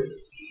school here?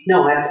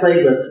 No, I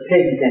played with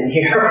pigs in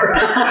here.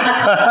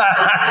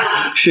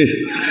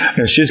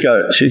 she's got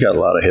a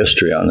lot of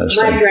history on this.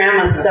 My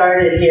grandma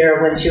started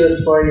here when she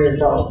was 4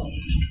 years old.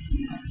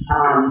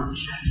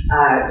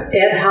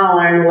 Ed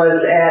Halloran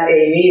was at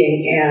a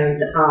meeting,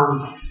 and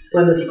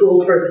when the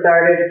school first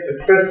started,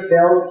 the first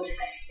built,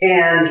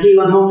 and he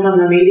went home from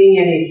the meeting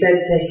and he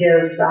said to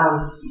his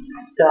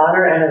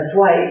daughter and his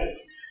wife,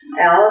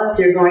 Alice,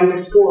 you're going to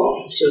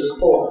school. She was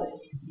 4.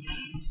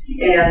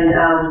 And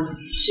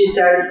she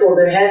started school.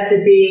 There had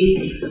to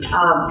be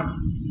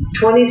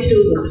 20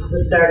 students to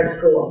start a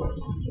school.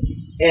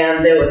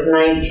 And there was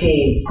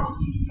 19.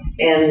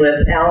 And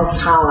with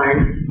Alice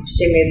Halloran,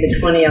 she made the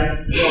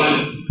 20th one.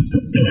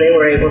 So they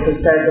were able to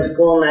start the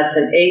school, and that's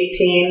in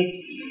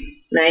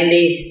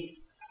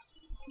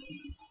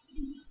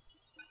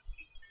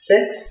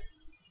 1896,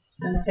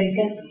 I'm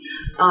thinking.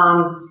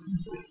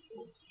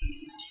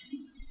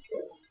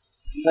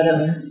 What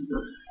else?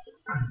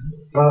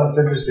 Well, it's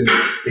interesting.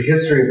 The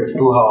history of the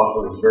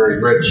schoolhouse is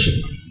very rich.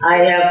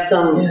 I have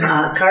some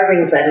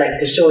carvings I'd like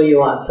to show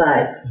you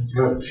outside.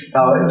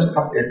 Now,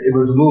 it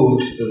was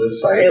moved to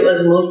this site. It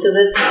was moved to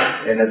this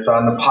site. And it's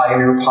on the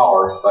Pioneer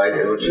Power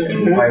site, which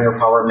Pioneer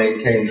Power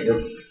maintains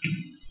it.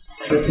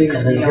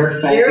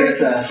 Here's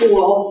the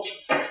school.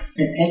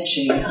 An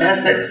etching.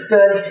 Yes, it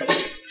stood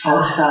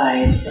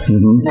outside.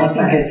 And I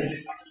think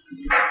it's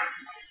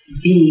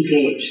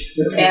BH.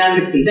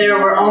 And there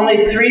were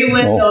only 3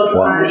 windows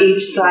on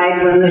each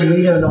side when this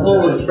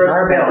school was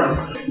first built.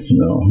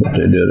 No, but they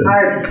did it.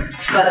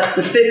 But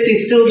the 50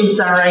 students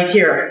are right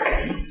here.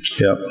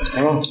 Yep.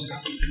 Oh.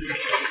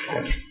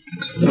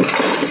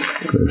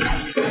 Good.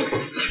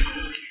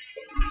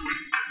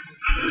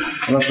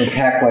 Let them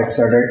pack like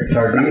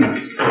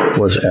sardines.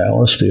 Was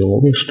Alice the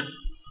oldest of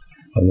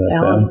that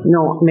Alice, family?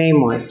 no,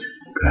 Mame was.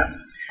 Okay.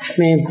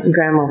 Mame,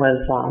 Grandma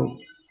was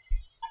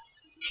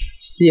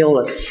the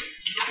oldest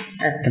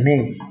at the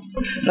Mame.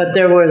 But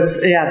there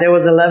was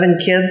 11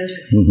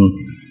 kids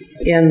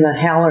in the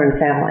Halloran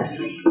family.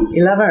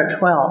 11 or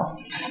 12.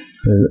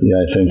 Yeah,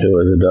 I think there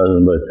was a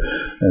dozen,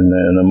 and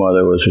then the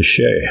mother was a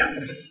Shea.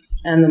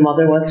 And the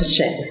mother was a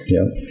Shea.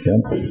 Yep.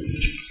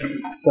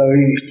 So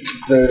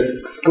the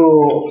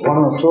schools, one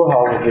of the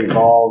schoolhouses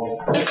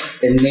evolved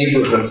in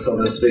neighborhoods, so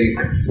to speak,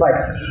 like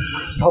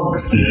public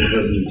schools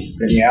in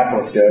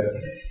Minneapolis did.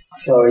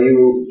 So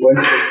you went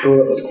to the school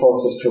that was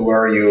closest to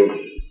where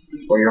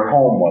your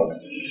home was.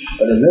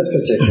 But in this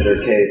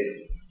particular case,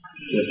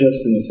 the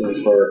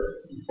distances were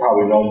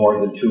probably no more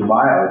than 2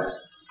 miles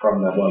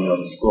from the one of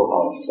the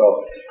schoolhouse.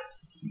 So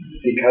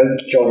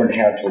because children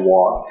had to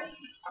walk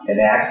and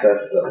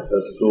access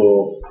the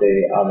school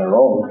on their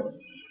own,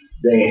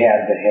 they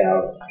had to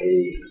have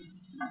a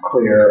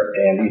clear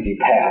and easy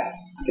path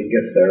to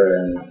get there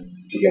and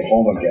to get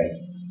home again.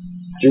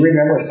 Do you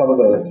remember some of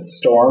the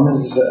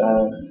storms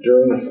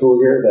during the school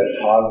year that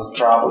caused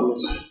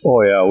problems?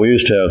 Oh, yeah. We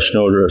used to have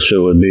snowdrifts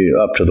that would be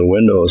up to the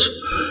windows.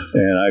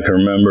 And I can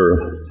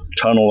remember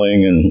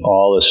tunneling and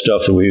all the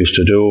stuff that we used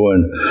to do.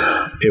 And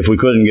if we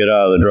couldn't get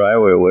out of the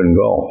driveway, it wouldn't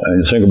go.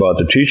 And think about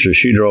the teacher.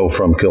 She drove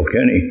from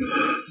Kilkenny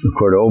to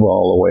Cordova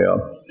all the way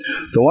up.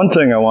 The one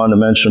thing I wanted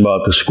to mention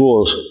about the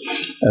schools,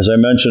 as I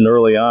mentioned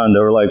early on,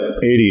 there were like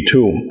 82,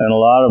 and a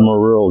lot of them were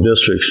rural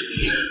districts.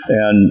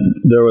 And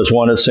there was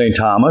one at St.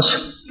 Thomas.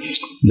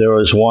 There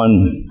was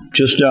one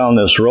just down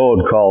this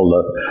road called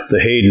the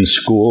Hayden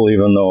School,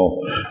 even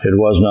though it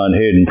wasn't on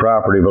Hayden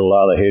property, but a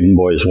lot of the Hayden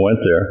boys went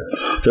there.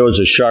 There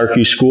was a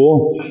Sharkey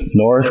School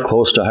north,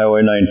 close to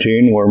Highway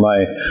 19, where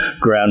my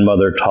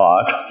grandmother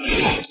taught.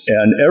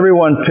 And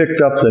everyone picked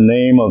up the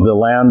name of the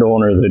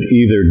landowner that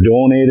either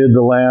donated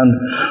the land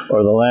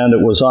or the land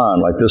it was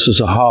on. Like, this is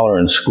a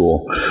Halloran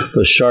School,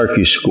 the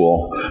Sharkey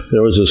School.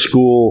 There was a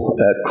school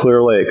at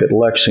Clear Lake at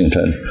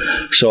Lexington.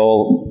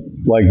 So,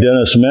 like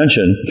Dennis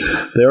mentioned,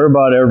 they were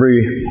about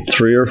every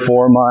 3 or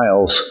 4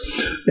 miles,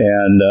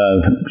 and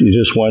you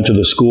just went to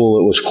the school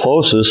that was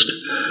closest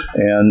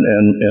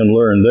and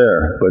learned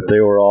there. But they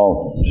were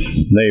all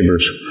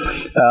neighbors.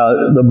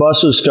 The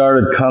buses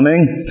started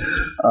coming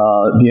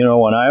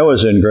When I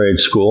was in grade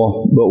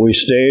school, but we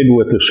stayed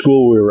with the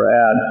school we were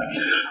at.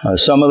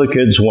 Some of the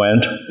kids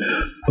went,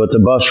 but the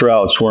bus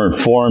routes weren't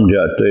formed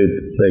yet.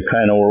 They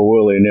kind of were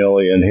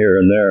willy-nilly in here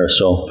and there.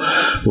 So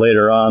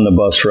later on, the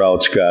bus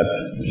routes got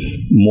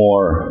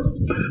more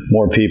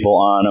people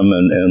on them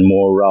and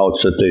more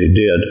routes that they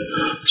did.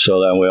 So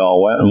then we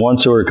all went. And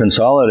once they were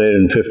consolidated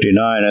in '59,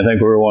 I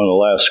think we were one of the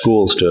last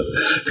schools to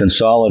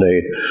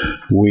consolidate.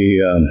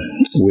 We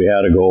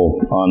had to go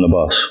on the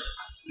bus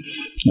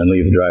and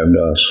leave the driving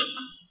to us.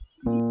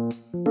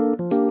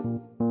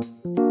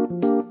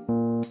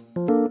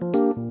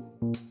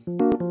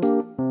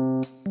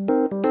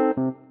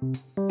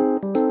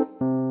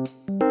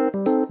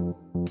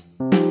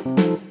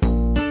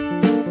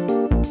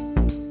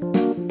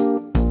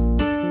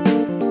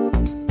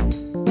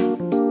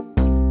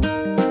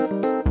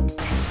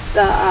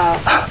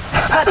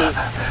 Putty,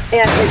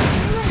 and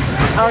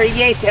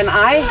R-E-H, and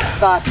I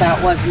thought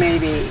that was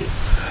maybe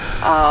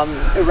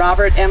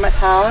Robert Emmett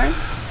Halloran.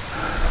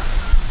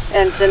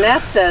 And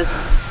Jeanette says,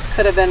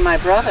 could have been my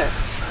brother,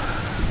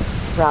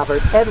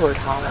 Robert Edward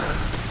Halloran.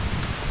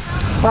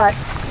 But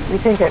we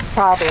think it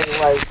probably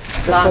was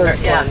the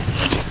first one.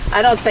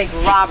 I don't think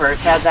Robert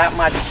had that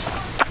much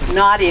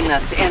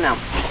naughtiness in him.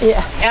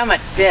 Yeah.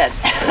 Emmett did.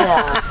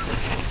 Yeah.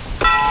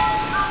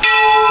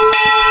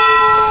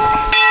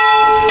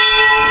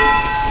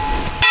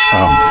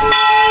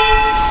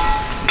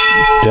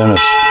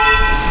 Dennis,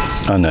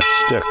 on that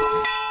stick.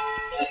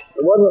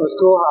 The Woodland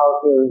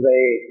Schoolhouse is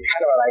a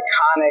kind of an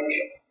iconic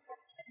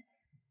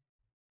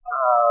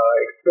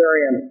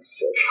experience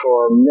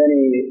for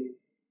many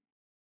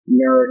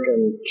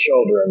American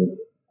children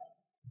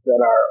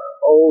that are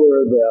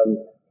older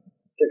than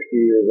 60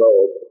 years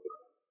old.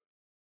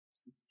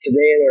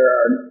 Today there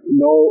are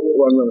no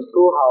Woodland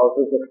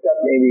Schoolhouses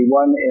except maybe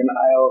one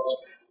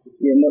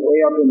way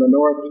up in the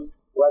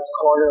northwest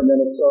corner of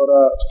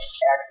Minnesota,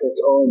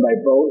 accessed only by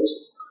boat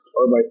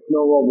or by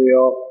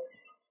snowmobile.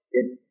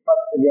 It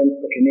butts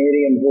against the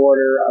Canadian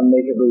border on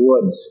Lake of the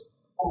Woods.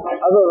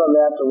 Other than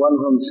that, the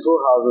one-room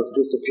schoolhouses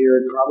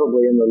disappeared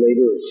probably in the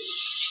later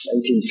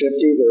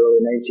 1950s or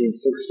early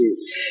 1960s.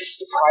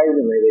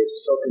 Surprisingly, they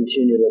still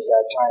continued at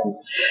that time.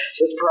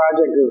 This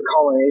project is a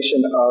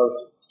culmination of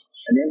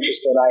an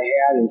interest that I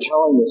had in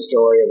telling the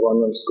story of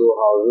one-room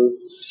schoolhouses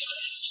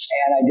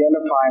and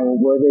identifying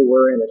where they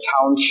were in the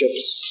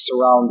townships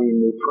surrounding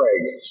New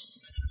Prague.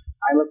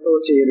 I'm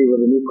associated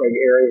with the New Prague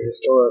Area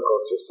Historical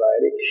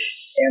Society,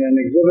 and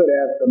an exhibit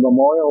at the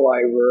Memorial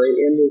Library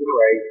in New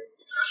Prague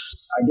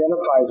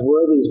identifies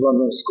where these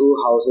one-room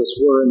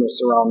schoolhouses were in the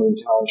surrounding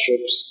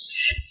townships,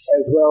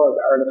 as well as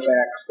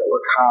artifacts that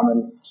were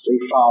commonly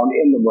found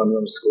in the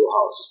one-room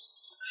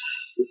schoolhouse.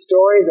 The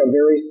stories are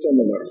very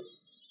similar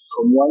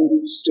from one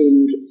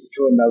student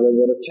to another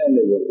that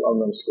attended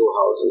one-room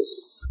schoolhouses.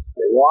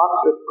 They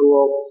walked to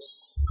school,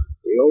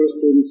 the older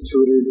students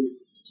tutored,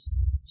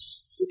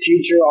 the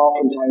teacher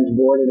oftentimes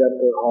boarded at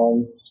their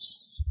home.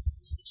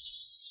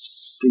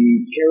 They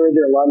carried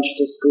their lunch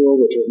to school,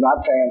 which was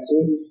not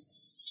fancy.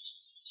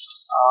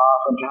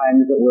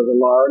 Oftentimes it was a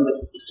lard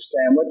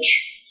sandwich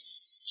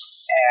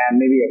and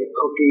maybe a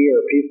cookie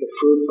or a piece of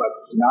fruit,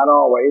 but not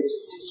always.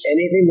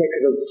 Anything that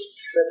could have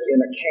fit in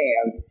a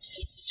can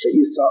that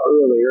you saw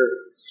earlier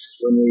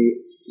when we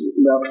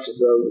left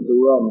the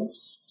room.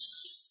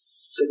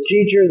 The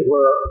teachers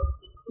were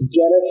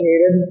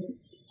dedicated.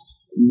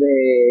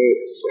 They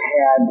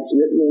had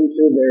written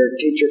into their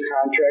teacher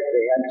contract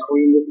they had to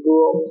clean the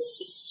school.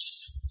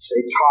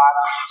 They taught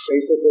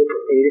basically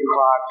from 8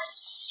 o'clock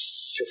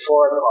to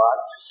 4 o'clock,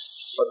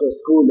 but their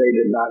school day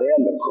did not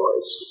end, of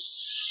course.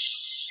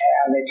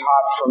 And they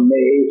taught from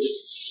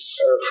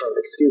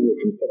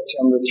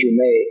September through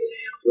May,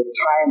 with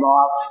time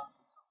off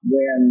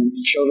when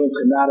children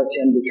could not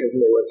attend because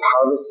there was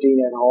harvesting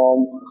at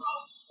home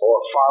or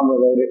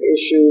farm-related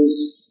issues,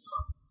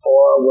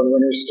 or when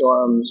winter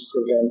storms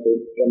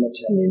prevented them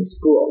attending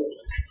school.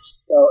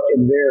 So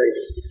it varied.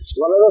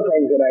 One of the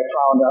things that I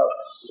found out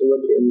that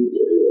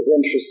was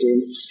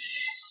interesting,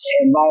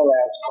 and my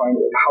last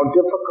point, was how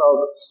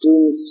difficult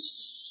students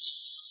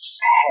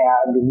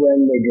had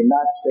when they did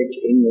not speak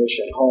English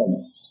at home.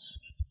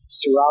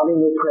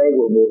 Surrounding New Prague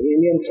were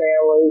Bohemian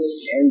families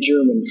and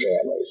German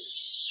families,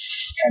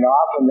 and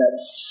often that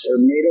their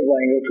native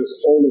language was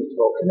only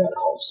spoken at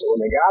home. So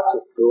when they got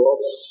to school,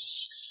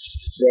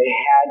 they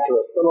had to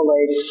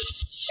assimilate,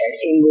 and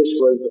English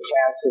was the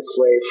fastest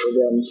way for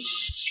them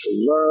to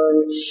learn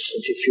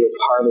and to feel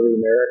part of the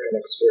American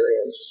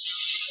experience.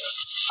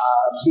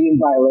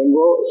 Being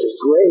bilingual is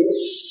great,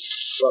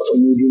 but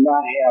when you do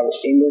not have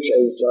English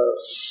as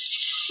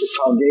the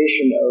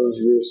foundation of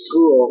your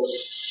school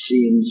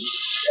being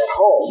at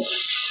home,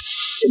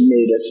 it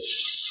made it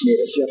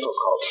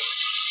difficult.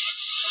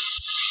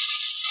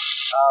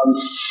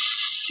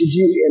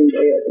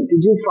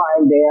 Did you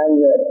find, Dan,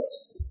 that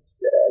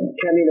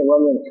attending a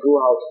one-room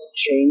schoolhouse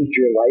changed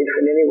your life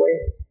in any way?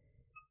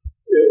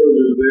 It was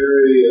a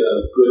very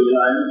good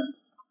time.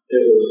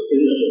 It was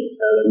innocent,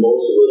 as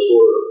most of us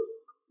were.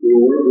 We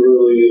weren't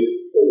really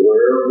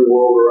aware of the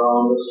world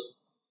around us.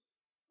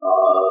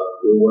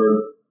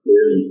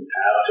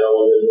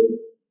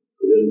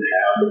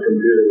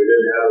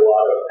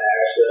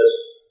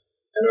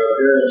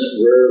 parents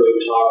rarely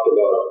talked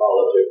about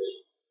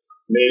politics,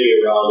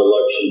 maybe around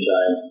election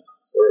time,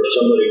 or if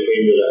somebody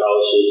came to the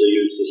house, as they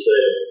used to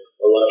say,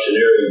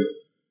 electioneering.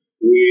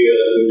 We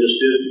just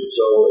didn't.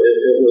 So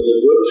it was a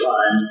good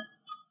time,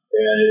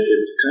 and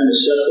it kind of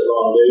set the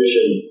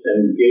foundation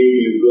and gave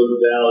you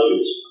good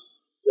values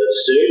that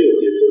stayed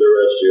with you for the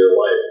rest of your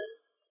life.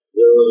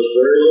 There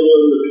was very little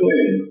in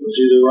between. It was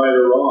either right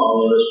or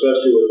wrong, and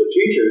especially with the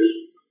teachers.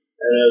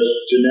 And as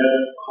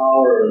Jeanette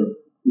Halloran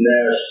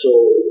Nash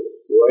so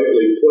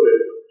rightly put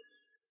it,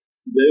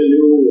 they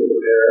knew with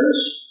the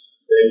parents,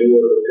 they knew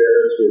what the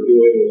parents were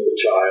doing with the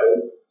child,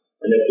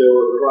 and if there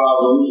were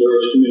problems, there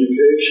was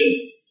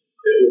communication.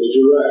 It was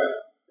direct.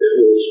 It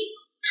was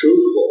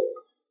truthful.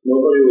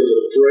 Nobody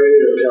was afraid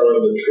of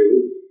telling the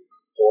truth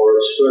or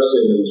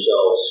expressing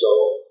themselves.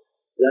 So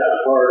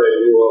that part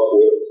I grew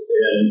up with,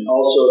 and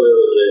also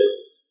there was a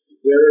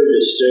very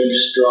distinct,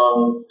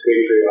 strong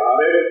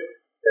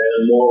patriotic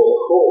and moral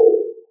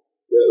code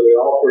that we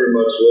all pretty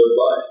much lived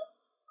by.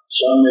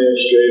 Some may have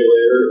strayed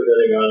later,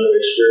 depending on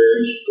their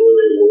experience,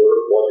 where they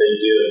were, what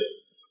they did,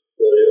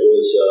 but it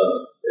was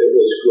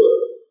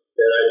good.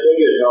 And I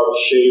think it helped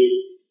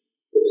shape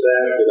the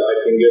fact that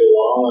I can get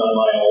along on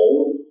my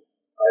own.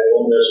 I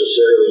don't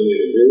necessarily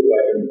need a group.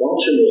 I can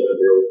function with a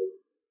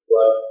group,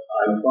 but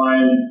I'm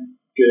fine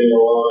getting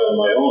along on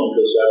my own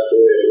because that's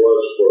the way it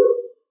was for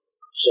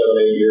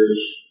 7, 8 years,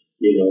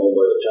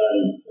 by the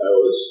time I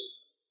was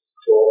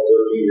 12,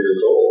 13 years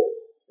old.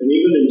 And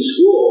even in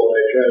school, when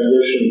I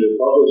transitioned to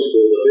public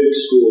school, the big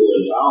school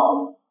in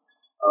town,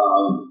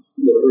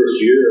 the first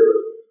year,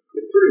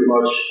 you're pretty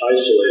much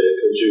isolated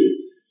because you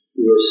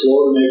were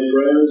slow to make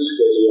friends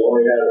because you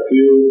only had a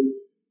few,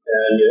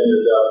 and you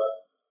ended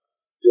up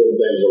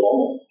doing things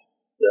alone.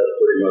 That's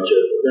pretty much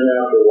it. But then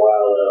after a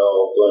while, that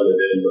all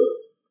blended in, but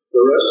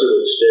the rest of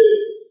it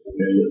stayed.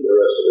 The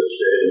rest of it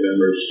stayed, the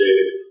memory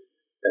stayed,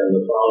 and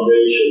the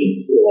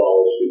foundation will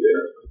always be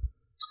there.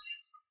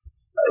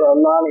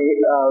 Lonnie,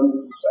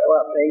 I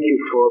want to thank you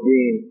for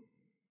being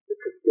the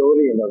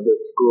custodian of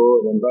this school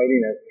and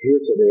inviting us here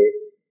today.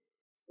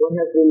 What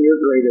has been your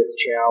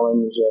greatest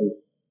challenge in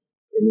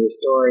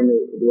restoring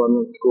the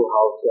One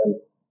Schoolhouse,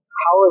 and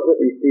how is it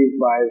received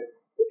by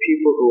the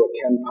people who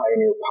attend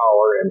Pioneer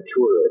Power and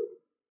tour it?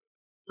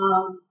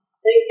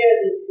 Take care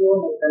of the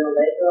school has been a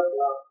labor of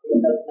love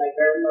because my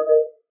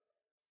grandmother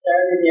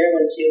started here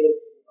when she was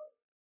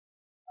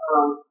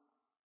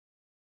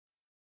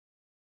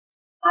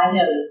I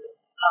have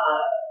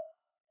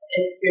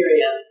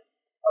experienced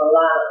a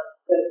lot of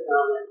good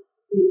comments.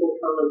 People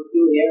coming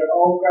through here,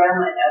 oh,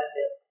 Grandma had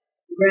this,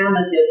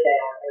 Grandma did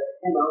that,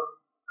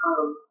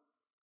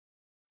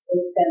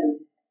 it's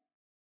been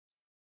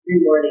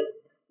rewarding.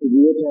 Did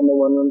you attend the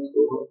One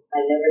Schoolhouse?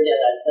 I never did.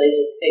 I played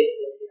with pigs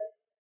in here.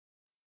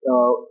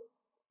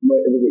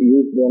 Was it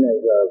used then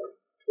as a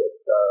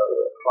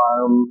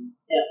farm?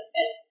 Yeah,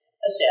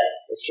 a shed.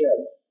 A shed.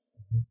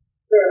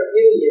 For a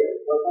few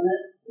years, wasn't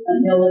it?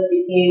 Until it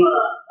became a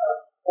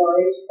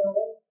 4-H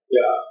building?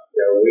 Yeah,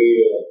 we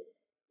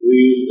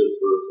used it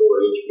for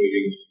 4-H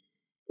meetings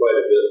quite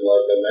a bit.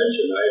 Like I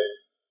mentioned, I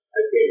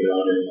came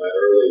down in my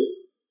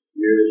early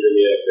years in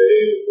the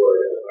FA before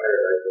I got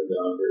hired. I came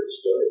down here to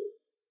study.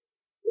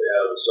 We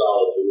have the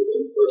solitude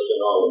and first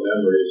and all the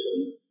memories,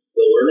 and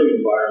the learning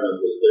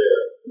environment was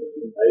there.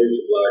 I used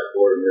the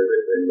blackboard and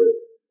everything, but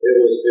it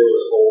was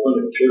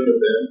open. It shouldn't have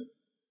been,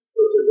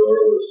 but the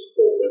door was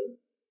open.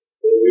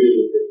 But we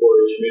used it for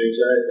 4-H meetings.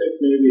 I think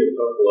maybe a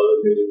couple other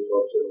meetings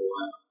once in a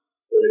while.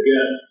 But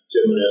again,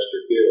 Jim and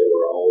Esther Keel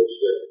were always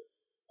there.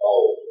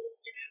 Always there.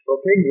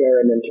 Well, pigs are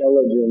an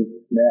intelligent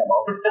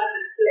mammal,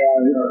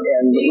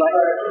 and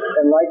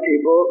like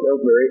people, they're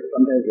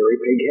sometimes very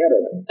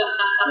pig-headed.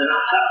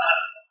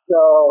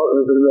 So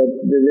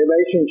the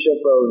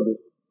relationship of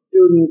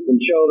students and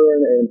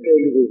children and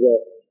pigs is a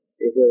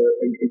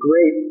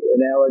great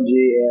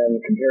analogy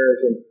and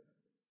comparison.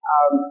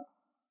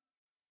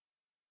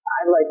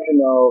 I'd like to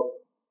know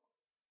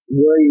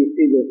where you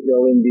see this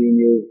building being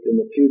used in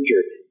the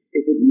future.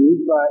 Is it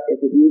used by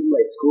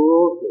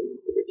schools?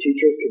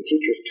 Can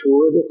teachers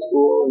tour the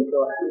school and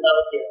so on?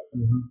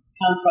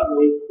 Come from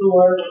the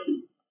Sueur.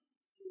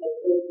 This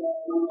is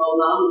right?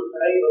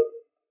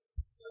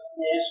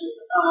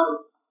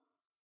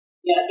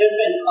 There's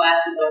been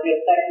classes like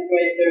this, 2nd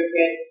grade, 3rd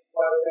grade,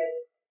 4th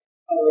grade,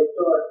 from the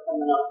Sueur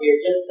coming up here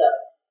just to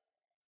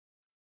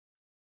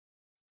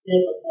see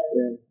what's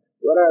happening.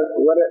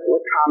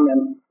 What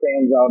comment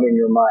stands out in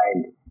your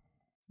mind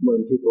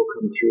when people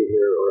come through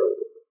here or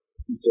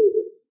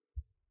observe it?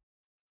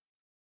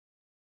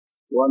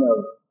 One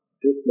of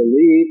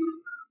disbelief,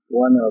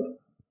 one of,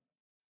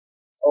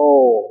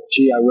 oh,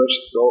 gee, I wish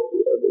the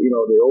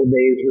old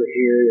days were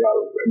here.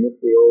 I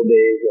miss the old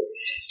days. And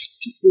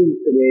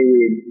students today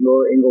read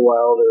Laura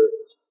Ingalls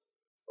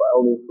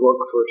Wilder's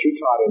books where she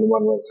taught in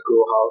One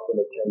Schoolhouse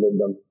and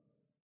attended them.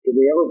 Did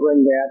they ever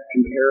bring that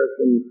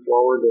comparison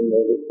forward in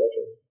the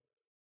discussion?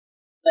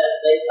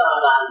 That they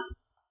saw it on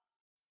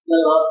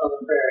Little House on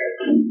the Prairie.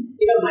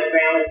 My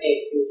grandma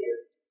came through here.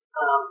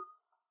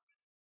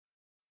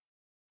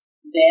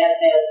 Dad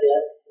had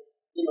this.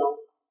 you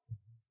know,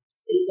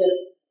 it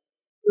just,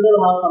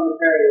 Little House on the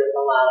Prairie was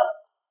a lot of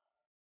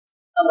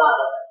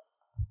it.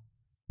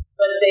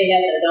 But they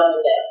had their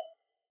double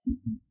desks.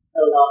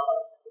 Little House on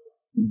the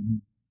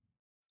Prairie.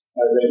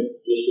 I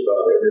think just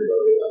about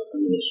everybody, I'm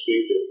going to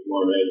speak at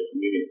tomorrow night's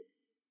meeting,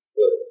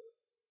 but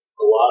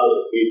a lot of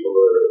the people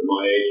that are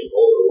my age and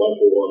older went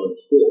to one in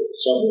school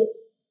somewhere.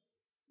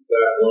 In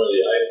fact, one of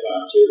the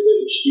icons here,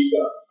 Betty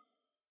Stika,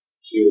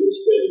 she was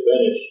Betty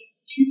Benish.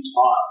 She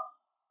taught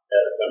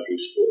at a country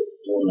school,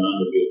 going on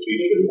to be a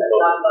teacher.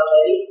 Talk about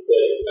Betty?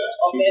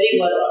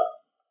 Betty was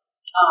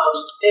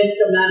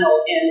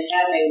instrumental in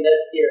having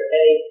this here,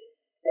 Betty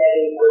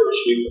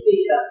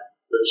Stika.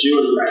 But she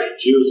was a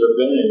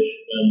Benish,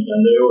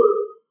 and they're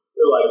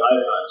like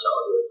icons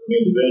out there. I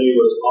mean, Betty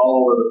was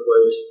all over the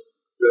place,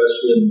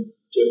 dressed in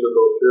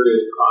typical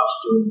period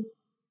costume,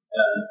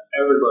 and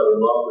everybody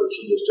loved her.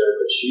 She just said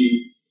that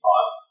she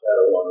taught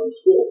at a one-room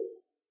school.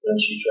 Then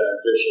she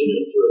transitioned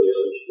into the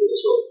other school.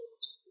 So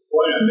the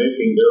point I'm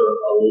making, there are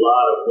a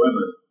lot of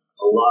women,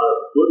 a lot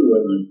of good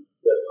women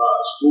that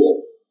taught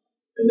school,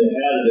 and they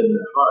had it in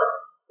their heart.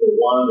 They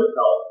wanted to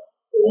help.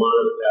 They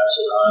wanted to pass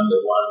it on.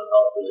 They wanted to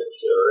help the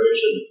next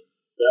generation.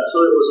 That's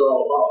what it was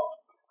all about.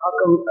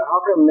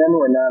 How come men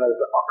were not as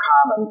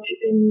common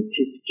in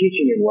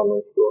teaching in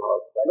one-room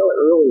schoolhouses? I know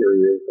in earlier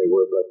years they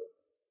were, but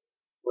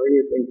where do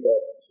you think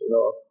that, there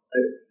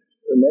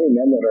are many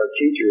men that are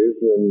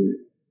teachers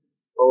in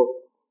both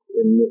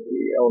in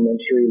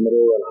elementary,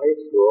 middle, and high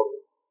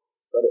school,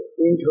 but it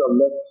seemed to have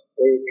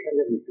they kind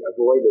of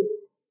avoided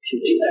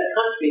teaching. These are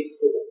country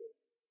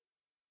schools.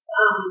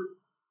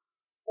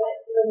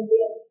 That's what it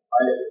is.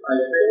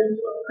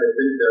 I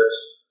think that's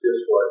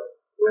just what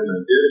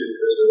women did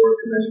because there weren't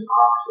too many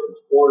options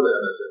for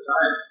them at the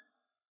time.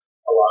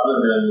 A lot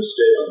of men just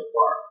stayed on the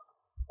farm.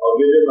 I'll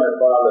give you my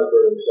father,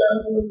 for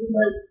example, and you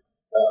might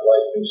not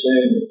like me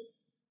saying this.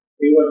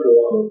 He went to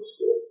one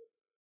school.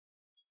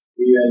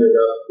 He ended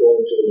up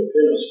going to the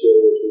McKenna School,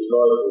 which was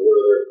north of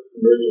where their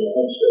original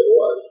homestead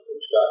was, in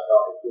Scott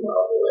County, 2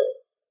 miles away.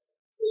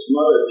 His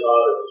mother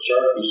taught at the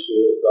Sharkey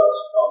School across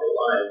the county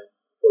line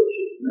before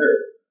she was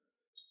married.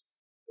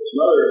 His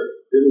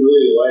mother didn't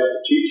really like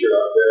the teacher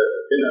out there at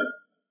McKenna,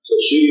 so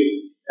she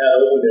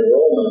had open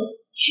enrollment.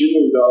 She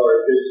moved all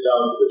her kids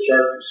down to the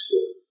Sharkey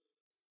School.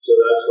 So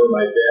that's where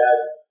my dad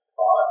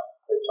taught.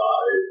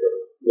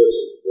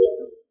 Listen,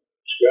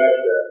 scratch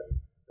that.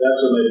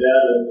 That's when my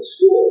dad went to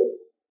school,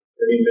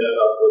 and he met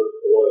up with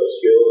Loyal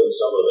Skill and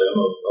some of them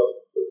of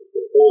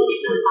the Polish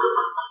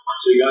neighborhood.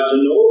 So he got to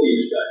know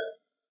these guys.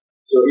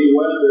 So he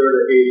went there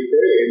to 8th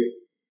grade,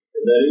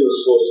 and then he was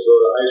supposed to go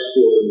to high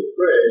school in the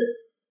grade,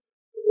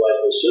 like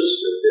his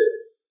sister did.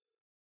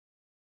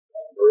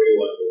 Marie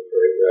went to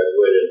grade,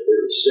 graduated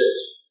in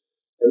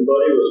 36. And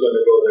Buddy was going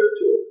to go there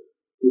too.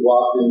 He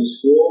walked into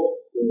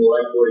school, didn't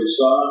like what he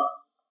saw,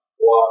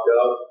 walked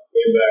out,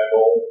 came back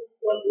home,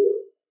 went to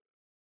work.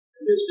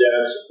 And his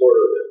dad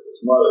supported it.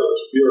 His mother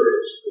was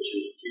furious because she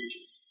was a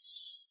teacher.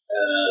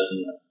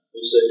 And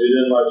he said, "You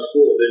didn't like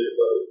school, did you,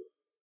 Buddy?"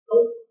 "No."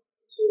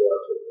 So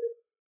that's okay.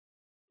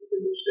 You can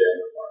just stay on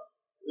the farm.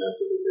 And that's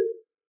what he did.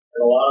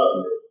 And a lot of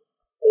them did.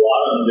 A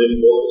lot of them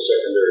didn't go to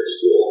secondary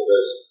school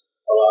because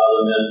a lot of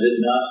the men did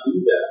not do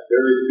that.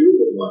 Very few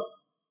of them went.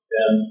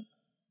 And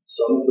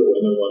some of the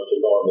women went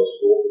to normal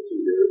school for 2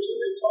 years and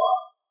they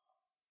taught.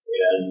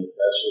 And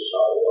that's just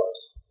how it was.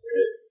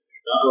 Right?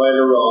 Not right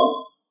or wrong.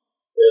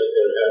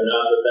 And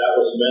not that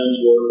was men's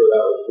work or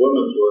that was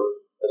women's work.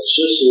 That's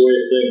just the way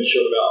things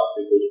shook out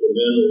because the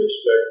men were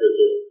expected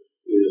to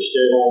either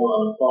stay home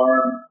on the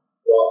farm,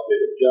 go out and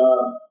get a job.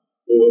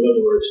 The women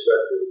were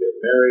expected to get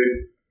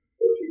married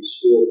or teach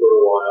school for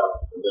a while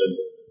and then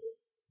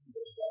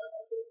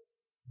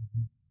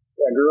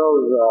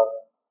girls,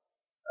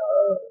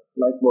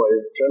 like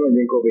boys, generally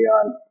didn't go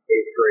beyond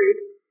 8th grade.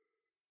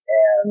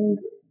 And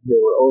they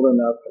were old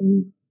enough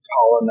and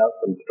tall enough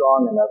and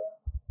strong enough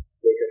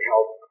they could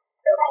help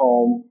at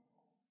home,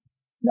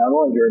 not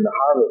only during the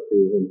harvest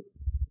season,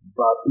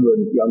 but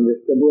with younger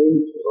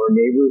siblings or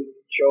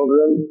neighbors'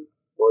 children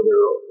or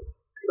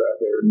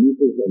their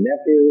nieces and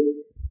nephews.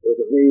 It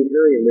was a very,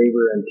 very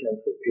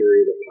labor-intensive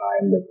period of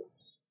time that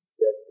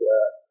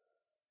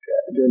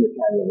during the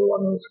time that we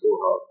were in the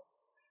schoolhouse.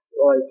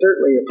 Well, I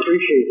certainly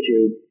appreciate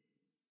you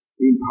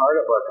being part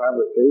of our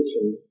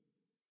conversation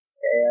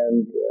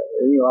and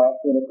any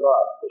last-minute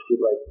thoughts that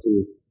you'd like to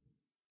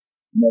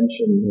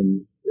mention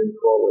and bring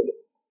forward.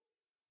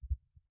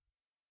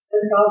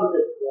 I'm proud of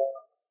this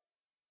work.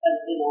 And,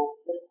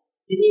 just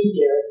being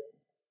here.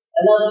 I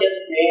love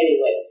history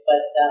anyway,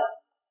 but,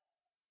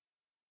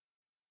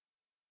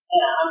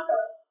 I'm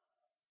proud of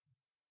this.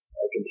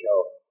 I can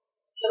tell.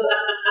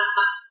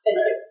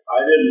 I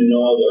didn't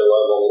know their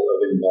level of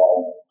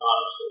involvement,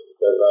 honestly,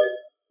 because I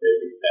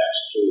maybe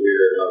passed through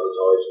here and I was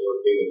always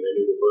working and they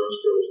knew the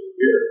Burnstrows were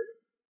here.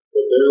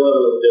 But their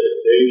level of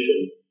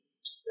dedication,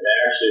 and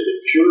actually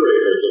the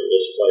curators of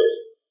this place,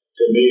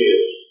 to me,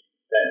 has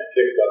kind of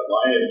kicked up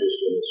my interest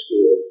in the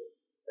school.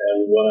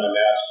 And when I'm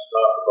asked to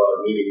talk about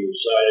a meeting room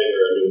siding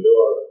or a new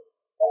door,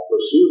 I'll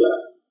pursue that.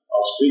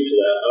 I'll speak to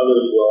that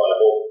others will, I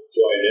hope,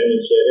 join in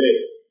and say, hey,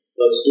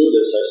 let's do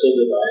this. I said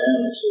to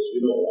Diane, I says,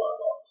 you don't want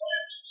about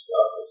plants and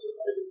stuff. I said,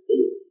 I do.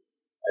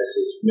 I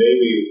says,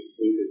 maybe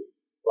we could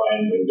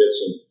find and get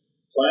some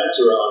plants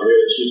around here.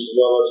 And she said,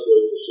 well, let's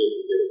wait to see if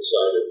we get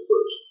excited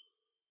first.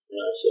 And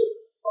I said,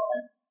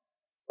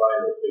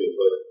 fine with me.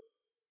 But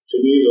to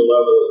me, the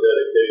level of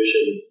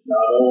dedication,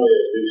 not only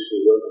of these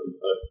two women,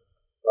 but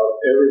of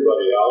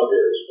everybody out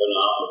here is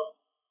phenomenal.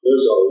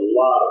 There's a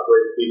lot of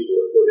great people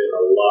that put in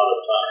a lot of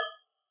time,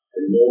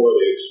 and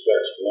nobody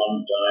expects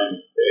one-time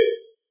pay.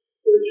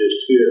 They're just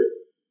here,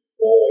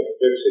 mowing,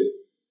 fixing.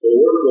 The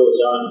work goes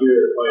on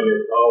here at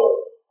Pioneer Power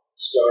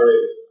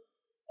starting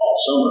all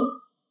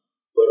summer,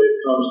 but it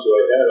comes to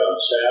a head on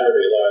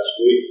Saturday last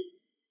week,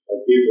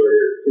 and people are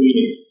here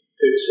cleaning,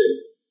 fixing,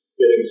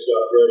 getting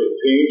stuff ready,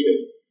 painting.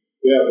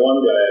 We have one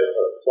guy,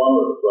 a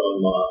plumber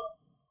from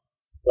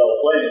Belle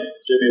Plaine,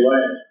 Jimmy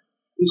Lang.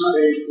 He's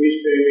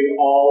painting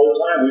all the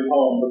time. We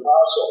call him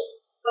Picasso.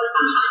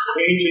 He's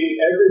painting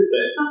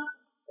everything,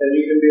 and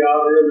he can be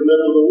out here in the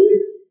middle of the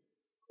week.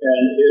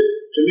 And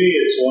to me,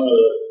 it's one of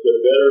the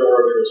better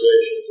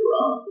organizations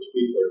around because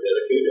people are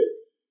dedicated,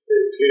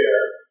 they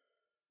care.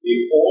 The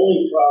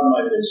only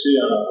problem I can see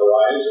on the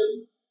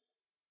horizon,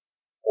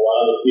 a lot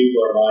of the people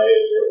are my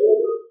age or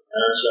older, and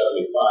I'm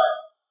 75.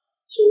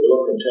 So we're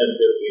looking 10,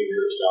 15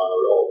 years down the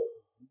road.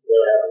 We're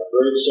going to have a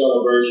great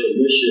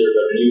celebration this year,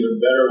 but an even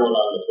better one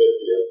on the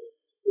 50th,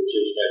 which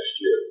is next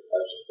year.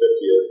 That's the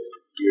 50th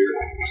year.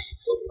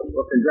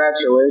 Well,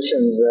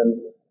 congratulations,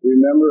 and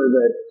remember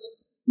that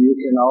you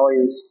can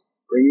always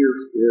bring your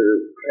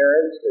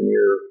parents and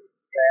your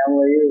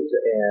families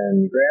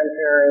and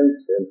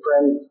grandparents and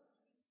friends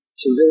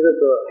to visit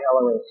the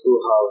Halloran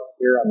Schoolhouse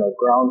here on the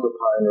grounds of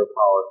Pioneer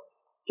Power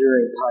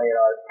during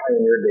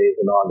Pioneer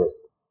Days in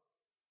August.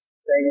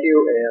 Thank you,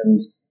 and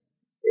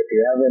if you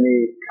have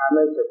any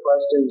comments or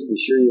questions, be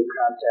sure you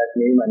contact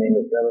me. My name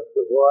is Dennis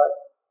Dvorak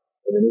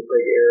of the New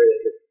Prague Area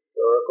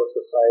Historical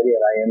Society,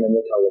 and I am in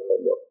the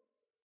telephone book.